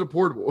calls it a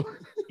portable.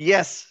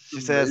 Yes,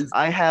 she says,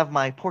 I have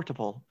my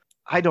portable.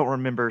 I don't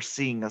remember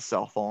seeing a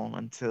cell phone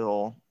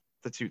until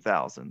the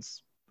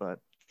 2000s, but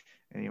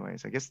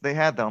anyways, I guess they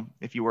had them.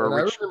 If you were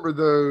I remember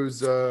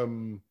those.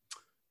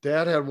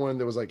 Dad had one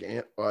that was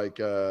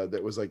that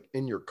was like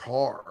in your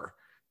car.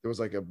 There was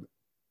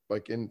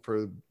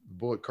for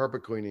bullet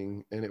carpet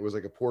cleaning, and it was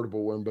like a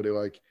portable one, but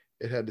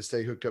it had to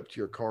stay hooked up to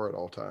your car at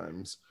all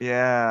times.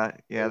 Yeah,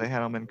 they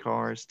had them in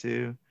cars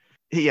too.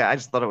 Yeah, I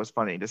just thought it was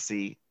funny to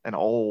see an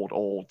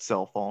old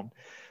cell phone.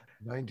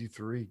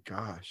 93,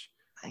 gosh.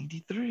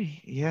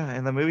 93, yeah,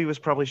 and the movie was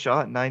probably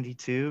shot in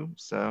 92.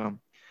 So,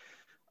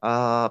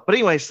 but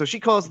anyway, so she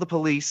calls the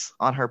police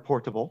on her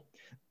portable,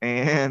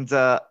 and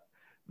the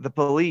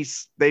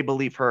police, they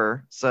believe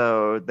her,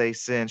 so they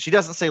send. She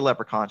doesn't say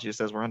leprechaun; she just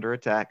says we're under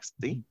attack.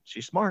 See,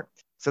 she's smart.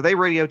 So they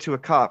radio to a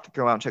cop to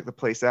go out and check the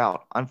place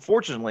out.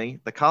 Unfortunately,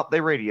 the cop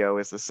they radio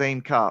is the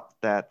same cop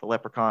that the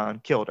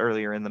leprechaun killed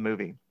earlier in the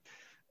movie,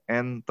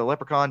 and the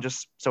leprechaun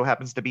just so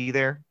happens to be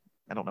there.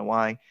 I don't know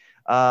why.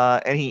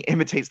 And he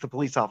imitates the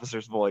police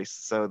officer's voice.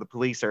 So the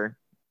police are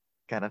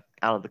kind of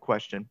out of the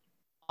question.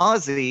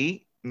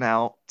 Ozzy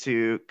now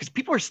because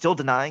people are still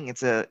denying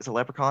it's a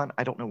leprechaun.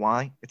 I don't know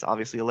why. It's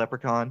obviously a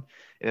leprechaun.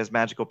 It has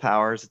magical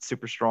powers. It's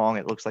super strong.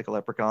 It looks like a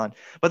leprechaun,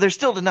 but they're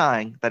still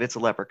denying that it's a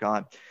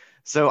leprechaun.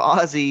 So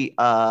Ozzy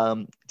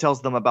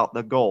tells them about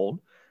the gold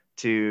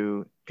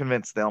to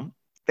convince them.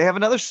 They have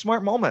another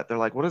smart moment. They're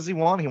like, what does he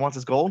want? He wants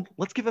his gold.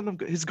 Let's give him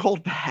his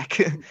gold back.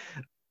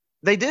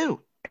 They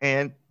do.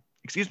 And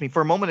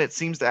for a moment, it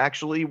seems to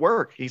actually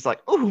work. He's like,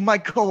 oh, my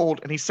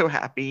gold. And he's so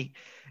happy.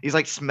 He's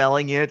like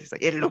smelling it. He's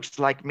like, it looks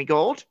like me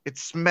gold. It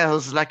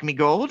smells like me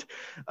gold.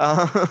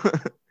 And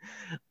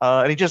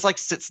he just like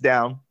sits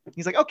down.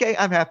 He's like, okay,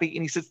 I'm happy.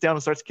 And he sits down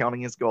and starts counting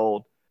his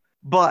gold.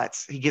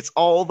 But he gets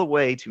all the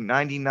way to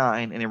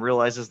 99 and he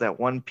realizes that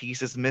one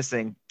piece is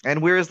missing.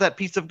 And where is that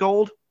piece of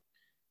gold?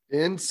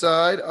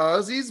 Inside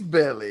Ozzy's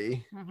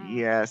belly.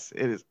 Yes,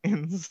 it is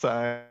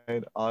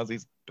inside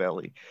Ozzy's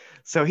belly.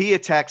 So he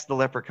attacks the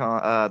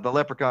leprechaun. The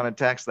leprechaun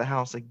attacks the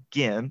house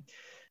again,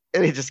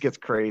 and it just gets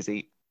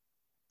crazy.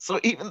 So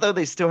even though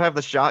they still have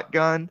the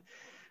shotgun,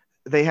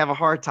 they have a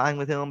hard time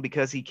with him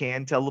because he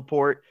can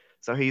teleport.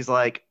 So he's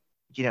like,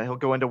 he'll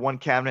go into one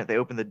cabinet, they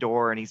open the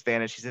door, and he's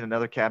vanished. He's in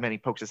another cabinet, he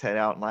pokes his head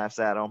out and laughs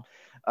at him.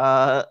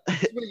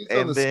 Is this when he gets on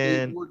And the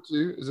then, skateboard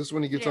too? Is this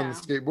when he gets on the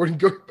Yeah. skateboard and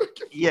goes back and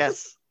forth?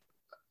 yes.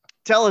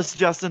 Tell us,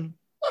 Justin.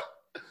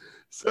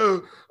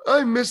 So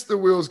I missed the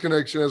wheels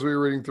connection as we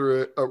were reading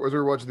through it, as we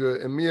were watching through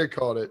it, and Mia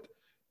caught it.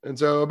 And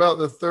so about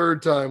the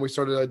third time, we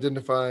started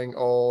identifying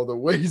all the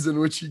ways in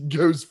which he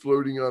goes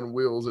floating on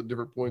wheels at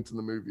different points in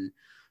the movie.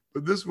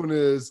 But this one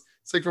is,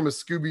 it's like from a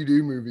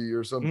Scooby-Doo movie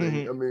or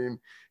something. I mean,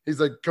 he's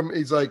like,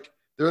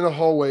 they're in the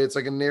hallway. It's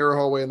like a narrow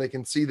hallway and they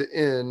can see the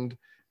end.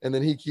 And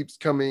then he keeps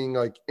coming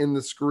like in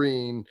the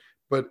screen.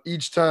 But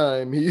each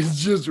time he's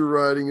just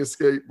riding a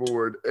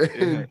skateboard.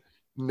 And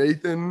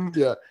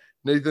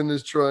Nathan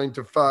is trying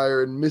to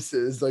fire and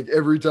misses like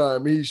every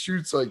time. He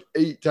shoots like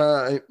 8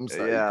 times.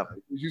 Yeah.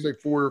 He shoots like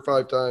 4 or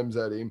 5 times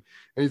at him.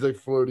 And he's like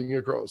floating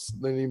across.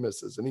 Then he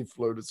misses. And he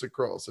floats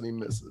across and he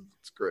misses.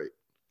 It's great.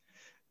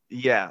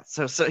 Yeah.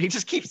 So he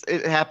just keeps,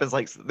 it happens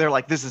like, they're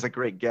like, this is a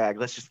great gag.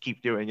 Let's just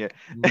keep doing it.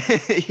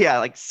 Yeah.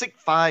 Like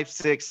 5,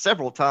 6,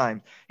 several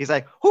times. He's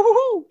like, hoo, hoo,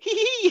 hoo,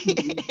 hee,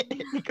 hee.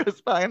 He goes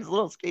by on his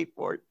little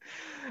skateboard.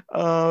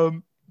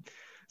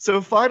 So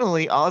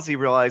finally, Ozzy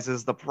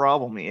realizes the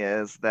problem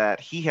is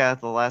that he has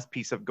the last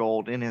piece of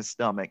gold in his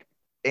stomach.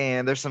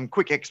 And there's some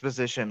quick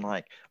exposition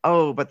like,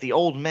 oh, but the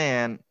old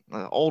man,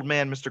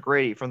 Mr.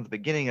 Grady from the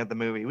beginning of the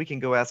movie, we can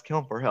go ask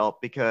him for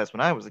help because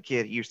when I was a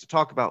kid, he used to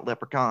talk about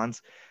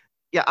leprechauns.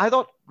 Yeah, I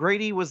thought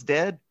Grady was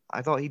dead.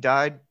 I thought he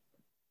died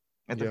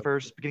at the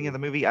first beginning of the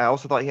movie. I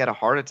also thought he had a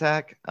heart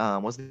attack.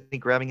 Wasn't he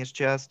grabbing his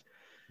chest?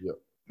 Yep.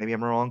 Maybe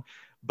I'm wrong.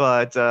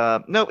 But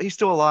no, he's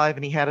still alive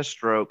and he had a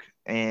stroke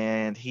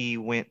and he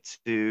went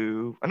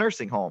to a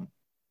nursing home.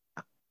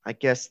 I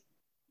guess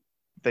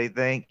they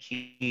think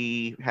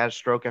he had a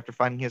stroke after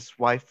finding his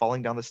wife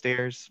falling down the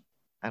stairs.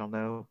 I don't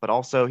know. But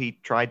also he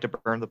tried to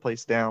burn the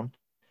place down.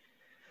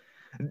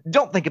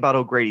 Don't think about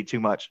O'Grady too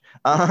much.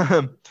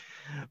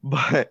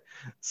 But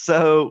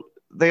so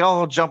they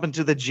all jump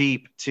into the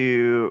Jeep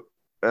to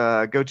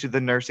go to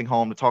the nursing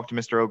home to talk to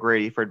Mr.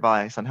 O'Grady for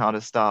advice on how to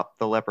stop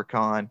the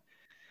leprechaun.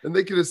 And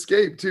they could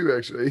escape too,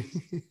 actually.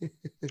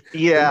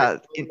 Yeah.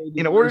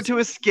 In order to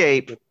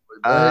escape,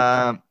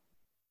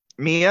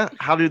 Mia,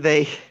 how do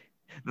they?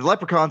 The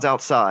leprechaun's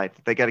outside.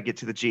 They got to get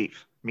to the Jeep.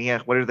 Mia,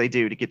 what do they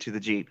do to get to the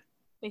Jeep?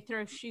 They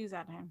throw shoes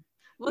at him.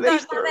 Well, They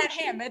not throw at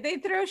him, but they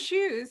throw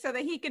shoes so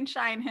that he can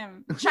shine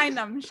them.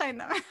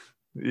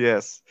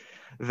 Yes.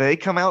 They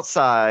come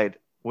outside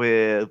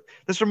with,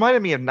 this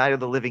reminded me of Night of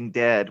the Living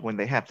Dead when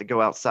they have to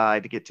go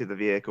outside to get to the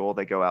vehicle.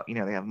 They go out, they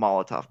have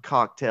Molotov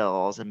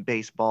cocktails and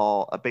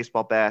baseball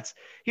bats.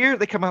 Here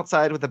they come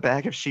outside with a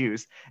bag of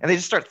shoes and they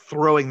just start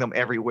throwing them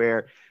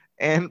everywhere.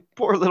 And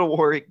poor little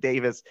Warwick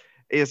Davis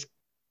is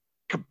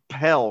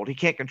compelled. He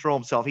can't control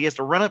himself. He has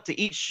to run up to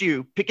each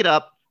shoe, pick it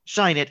up,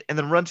 shine it, and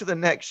then run to the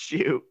next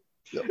shoe,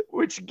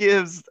 which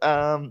gives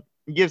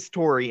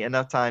Tori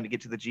enough time to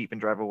get to the Jeep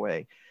and drive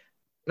away.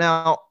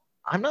 Now,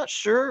 I'm not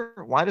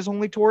sure. Why does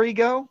only Tori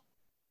go?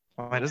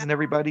 Why doesn't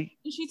everybody?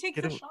 She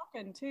takes the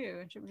shotgun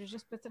too. She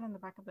just puts it in the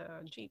back of the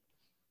Jeep.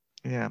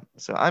 Yeah.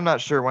 So I'm not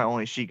sure why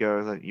only she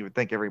goes. You would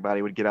think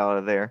everybody would get out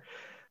of there.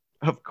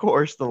 Of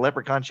course, the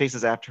leprechaun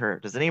chases after her.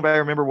 Does anybody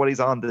remember what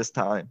he's on this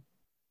time?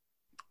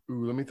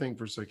 Ooh, let me think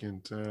for a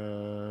second.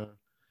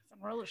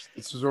 Roller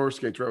skates. It's roller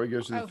skates, right? He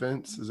goes to the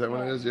fence. Is that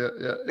what it is?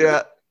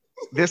 Yeah.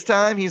 This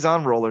time he's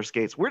on roller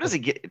skates. Where does he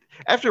get?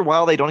 After a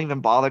while, they don't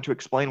even bother to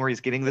explain where he's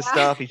getting this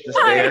stuff. He's just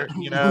there,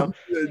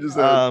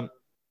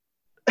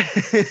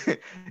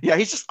 Yeah,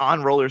 he's just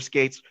on roller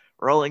skates,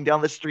 rolling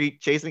down the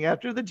street, chasing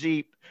after the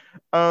Jeep.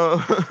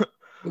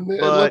 And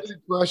then he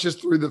crashes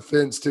through the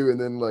fence too, and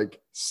then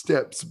like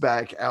steps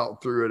back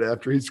out through it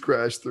after he's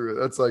crashed through it.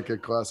 That's like a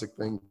classic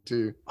thing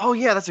too. Oh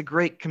yeah, that's a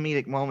great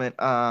comedic moment.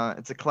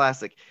 It's a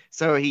classic.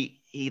 So he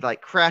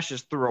like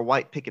crashes through a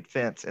white picket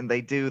fence, and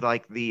they do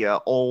like the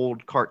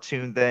old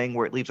cartoon thing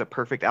where it leaves a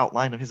perfect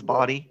outline of his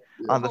body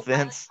on the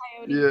fence.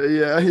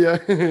 Yeah.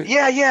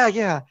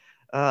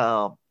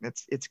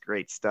 It's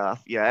great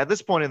stuff. Yeah, at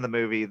this point in the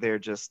movie, they're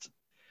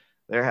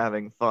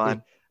having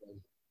fun.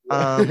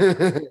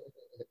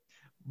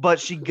 But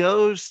she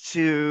gets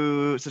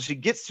to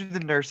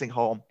the nursing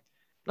home.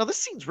 Now, this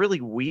seems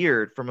really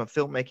weird from a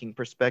filmmaking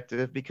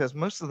perspective because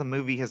most of the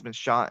movie has been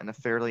shot in a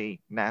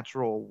fairly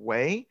natural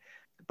way.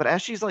 But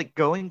as she's like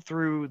going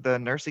through the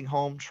nursing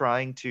home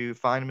trying to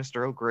find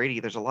Mr. O'Grady,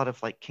 there's a lot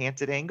of like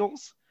canted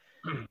angles.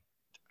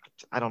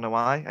 I don't know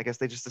why. I guess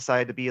they just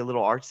decided to be a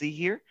little artsy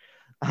here.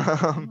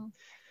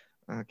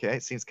 Okay,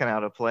 it seems kind of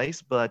out of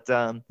place. But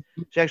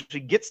she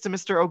actually gets to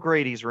Mr.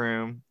 O'Grady's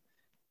room.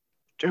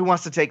 Who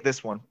wants to take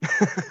this one?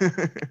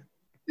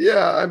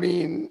 Yeah, I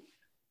mean,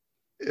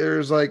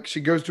 there's like, she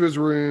goes to his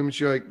room.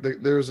 She like,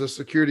 there's a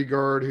security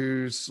guard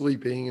who's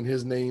sleeping, and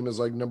his name is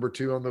like number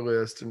 2 on the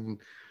list. And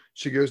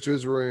she goes to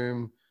his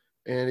room,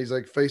 and he's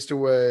like faced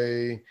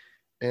away.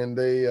 And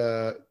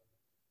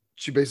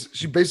she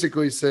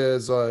basically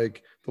says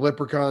like, the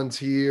leprechaun's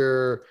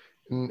here.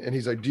 And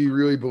he's like, do you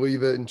really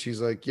believe it? And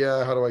she's like,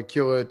 yeah, how do I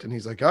kill it? And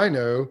he's like, I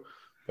know,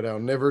 but I'll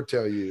never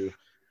tell you.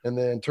 And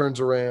then turns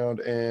around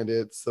and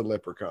it's the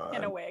leprechaun.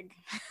 In a wig.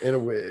 In a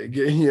wig.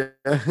 Yeah.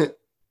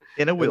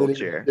 In a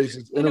wheelchair.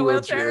 In a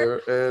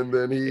wheelchair. And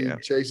then he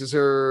chases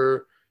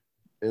her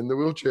in the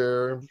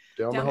wheelchair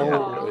down the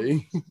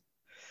hallway.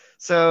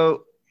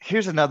 So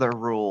here's another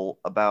rule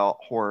about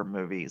horror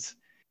movies.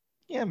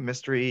 Yeah,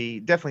 mystery,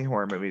 definitely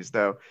horror movies,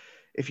 though.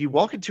 If you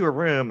walk into a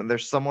room and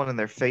there's someone and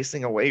they're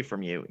facing away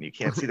from you and you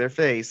can't see their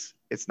face,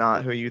 it's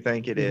not who you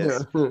think it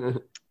is. Yeah.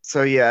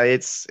 So yeah,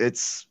 it's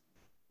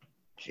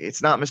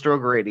not Mr.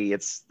 O'Grady.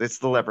 It's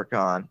the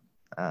leprechaun.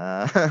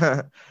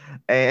 And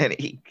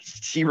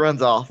she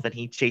runs off and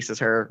he chases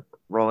her,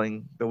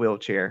 rolling the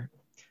wheelchair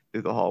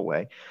through the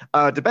hallway.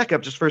 To back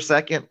up just for a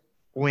second,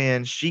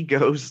 when she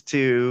goes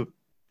to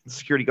the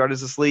security guard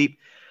is asleep,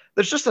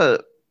 there's just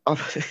a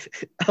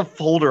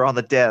folder on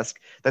the desk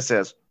that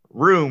says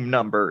room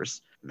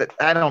numbers. That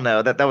I don't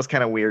know, that was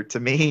kind of weird to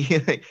me.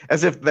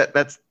 As if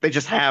that's they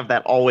just have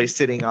that always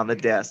sitting on the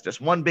desk,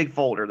 just one big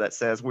folder that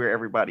says where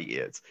everybody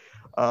is.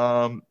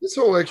 This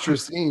whole extra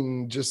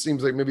scene just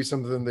seems like maybe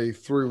something they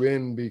threw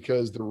in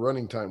because the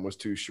running time was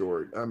too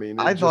short. I mean,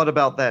 I thought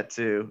about that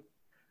too.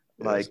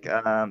 Yes.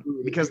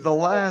 Because the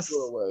last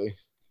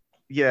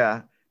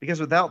because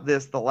without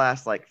this, the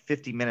last like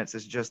 50 minutes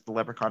is just the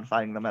leprechaun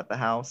finding them at the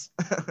house.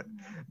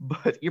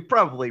 But you're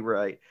probably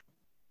right.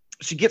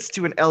 She gets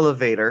to an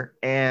elevator,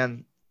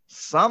 and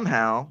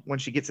somehow, when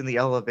she gets in the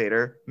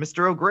elevator,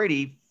 Mr.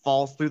 O'Grady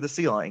falls through the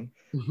ceiling.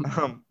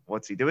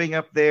 What's he doing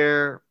up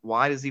there?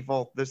 Why does he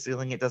fall through the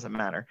ceiling? It doesn't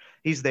matter.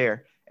 He's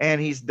there, and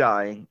he's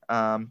dying.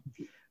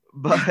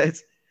 But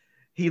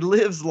he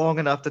lives long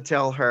enough to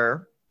tell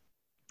her,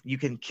 you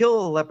can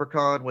kill a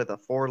leprechaun with a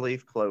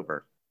 4-leaf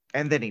clover.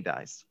 And then he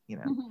dies. You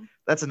know,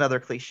 That's another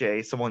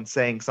cliche. Someone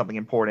saying something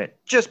important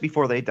just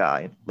before they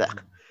die.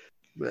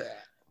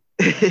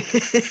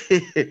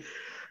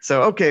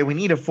 So, okay, we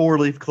need a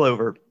 4-leaf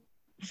clover.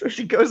 So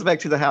she goes back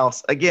to the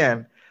house.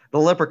 Again, the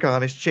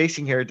leprechaun is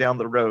chasing her down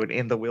the road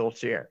in the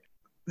wheelchair.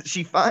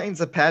 She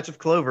finds a patch of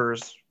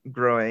clovers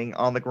growing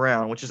on the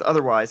ground, which is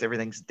otherwise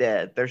everything's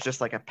dead. There's just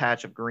like a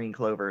patch of green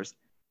clovers.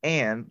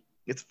 And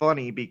it's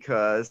funny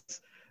because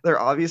they're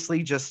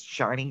obviously just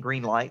shining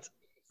green light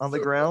on the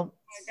ground.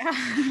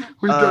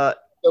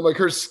 Like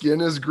her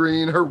skin is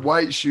green, her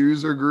white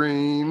shoes are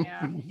green.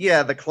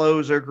 Yeah, the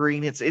clothes are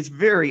green. It's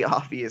very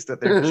obvious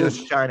that they're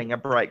just shining a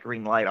bright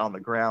green light on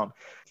the ground.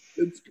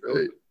 It's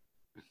great.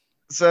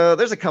 So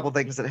there's a couple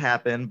things that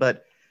happen,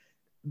 but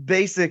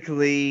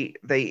basically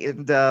they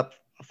end up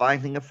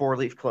finding a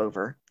 4-leaf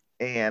clover,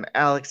 and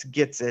Alex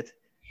gets it.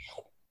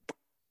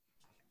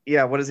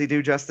 Yeah, what does he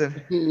do,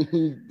 Justin?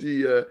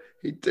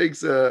 He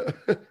takes I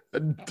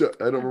don't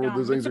remember what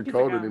those things are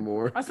called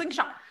anymore. A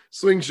slingshot.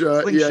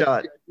 Slingshot.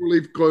 Yeah,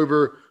 4-leaf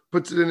clover,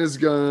 puts it in his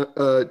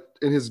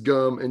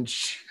gum, and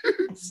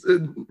shoots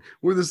it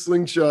with a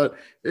slingshot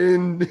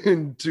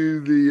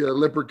into the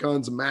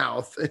leprechaun's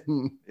mouth.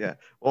 Yeah.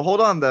 Well, hold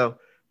on though.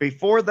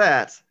 Before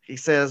that, he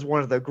says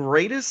one of the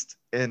greatest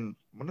and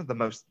one of the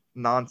most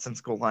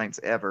nonsensical lines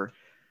ever.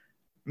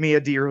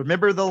 Mia, do you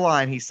remember the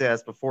line he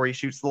says before he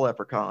shoots the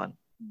leprechaun?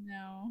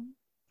 No.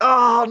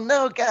 Oh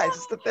no, guys!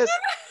 It's the best.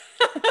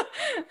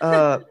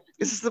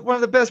 This is one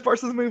of the best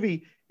parts of the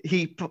movie.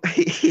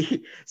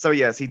 So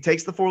yes, he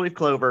takes the 4-leaf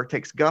clover,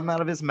 takes gum out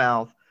of his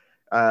mouth,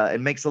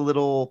 and makes a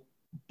little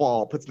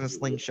ball, puts it in a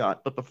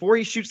slingshot. But before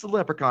he shoots the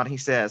leprechaun, he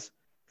says,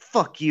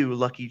 "Fuck you,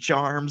 Lucky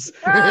Charms."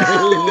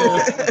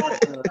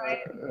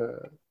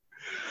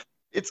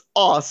 It's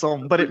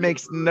awesome, but it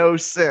makes no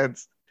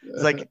sense.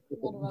 It's like,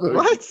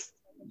 what?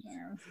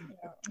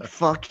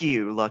 Fuck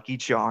you, Lucky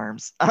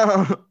Charms.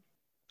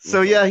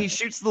 So yeah, he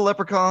shoots the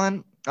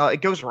leprechaun.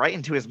 It goes right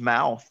into his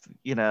mouth.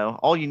 You know,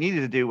 all you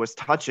needed to do was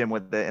touch him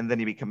with it, and then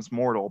he becomes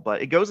mortal.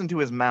 But it goes into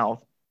his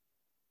mouth.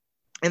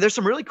 And there's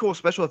some really cool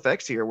special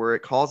effects here where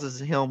it causes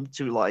him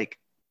to like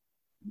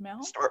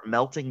start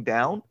melting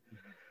down.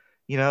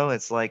 You know,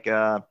 it's like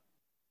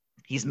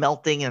he's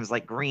melting and it's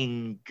like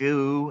green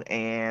goo,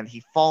 and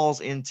he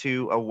falls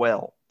into a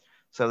well.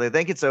 So they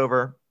think it's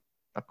over.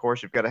 Of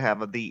course, you've got to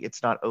have the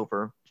 "it's not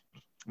over"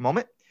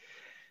 moment.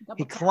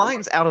 He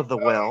climbs out of the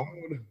well.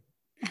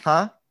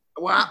 Huh?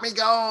 Want me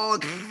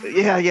gold?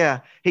 Yeah.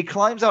 He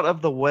climbs out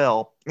of the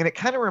well, and it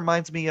kind of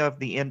reminds me of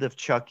the end of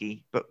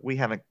Chucky, but we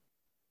haven't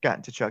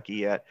gotten to Chucky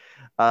yet.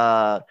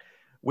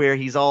 Where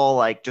he's all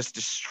like just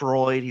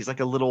destroyed. He's like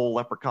a little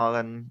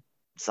leprechaun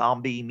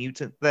zombie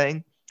mutant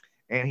thing,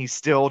 and he's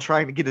still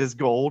trying to get his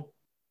gold.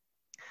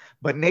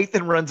 But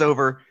Nathan runs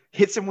over,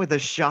 hits him with a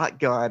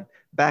shotgun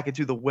back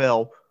into the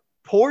well,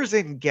 pours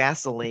in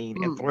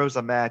gasoline, and throws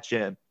a match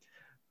in.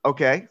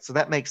 Okay, so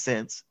that makes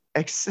sense.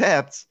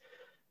 Except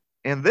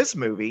in this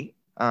movie,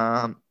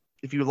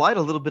 if you light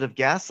a little bit of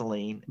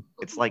gasoline,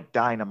 it's like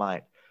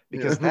dynamite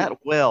because that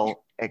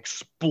well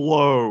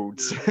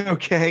explodes.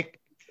 Okay,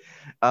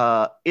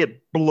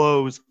 it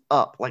blows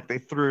up like they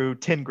threw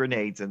 10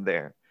 grenades in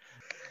there.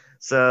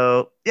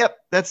 So, yep,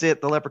 that's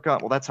it. The leprechaun.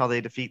 Well, that's how they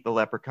defeat the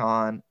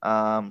leprechaun.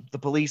 The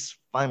police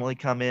finally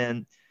come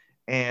in,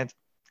 and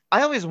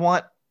I always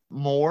want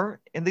more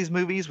in these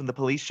movies when the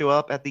police show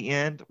up at the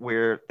end,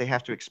 where they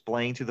have to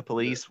explain to the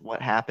police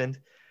what happened.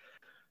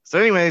 So,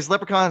 anyways,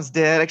 Leprechaun's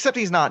dead, except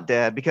he's not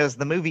dead because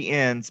the movie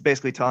ends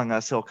basically telling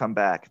us he'll come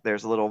back.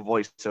 There's a little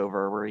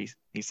voiceover where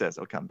he says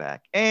he'll come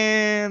back.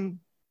 And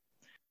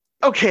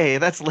okay,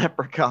 that's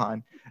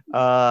Leprechaun.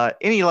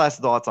 Any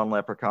last thoughts on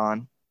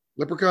Leprechaun?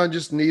 Leprechaun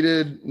just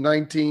needed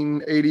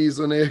 1980s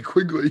Linnea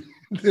Quigley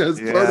as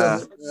Yeah.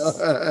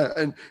 Clodagh.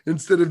 And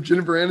instead of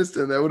Jennifer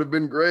Aniston, that would have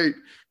been great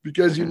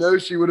because you know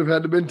she would have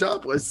had to been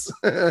topless.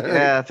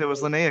 Yeah, if it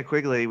was Linnea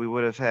Quigley, we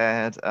would have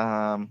had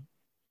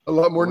a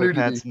lot more would have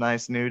had nudity. some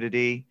nice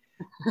nudity.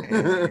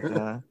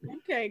 And,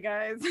 Okay,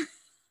 guys.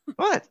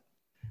 what?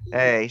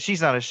 Hey,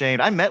 she's not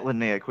ashamed. I met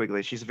Linnea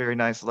Quigley. She's a very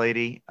nice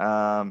lady,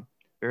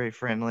 very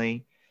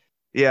friendly.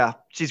 Yeah,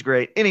 she's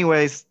great.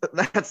 Anyways,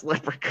 that's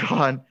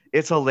Leprechaun.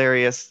 It's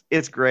hilarious.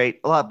 It's great.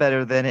 A lot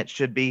better than it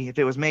should be. If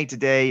it was made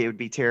today, it would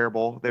be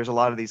terrible. There's a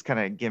lot of these kind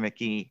of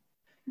gimmicky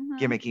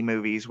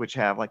movies which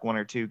have like one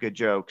or two good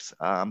jokes,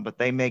 but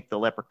they make the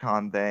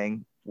Leprechaun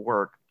thing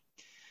work.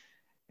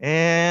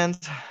 And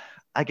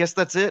I guess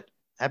that's it.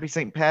 Happy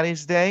St.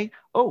 Patty's Day.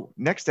 Oh,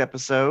 next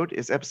episode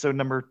is episode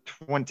number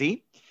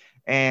 20.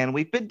 And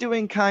we've been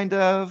doing kind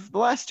of the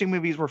last two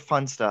movies were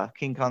fun stuff,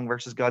 King Kong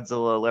versus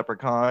Godzilla,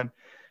 Leprechaun.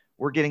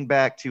 We're getting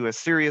back to a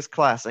serious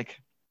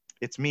classic.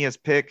 It's Mia's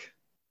pick.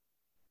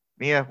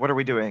 Mia, what are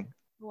we doing?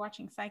 We're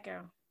watching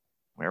Psycho.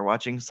 We're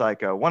watching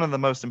Psycho, one of the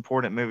most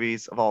important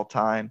movies of all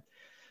time,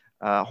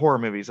 horror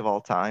movies of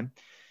all time.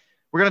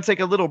 We're going to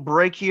take a little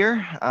break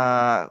here,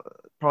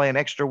 probably an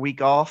extra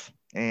week off,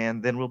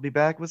 and then we'll be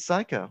back with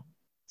Psycho.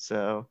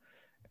 So,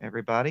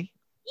 everybody,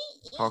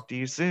 talk to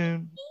you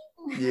soon.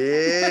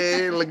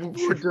 Yeah, looking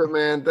forward to it,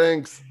 man.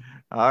 Thanks.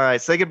 All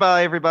right, say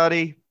goodbye,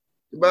 everybody.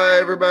 Goodbye,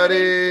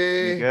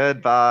 everybody.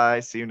 Goodbye.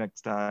 See you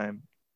next time.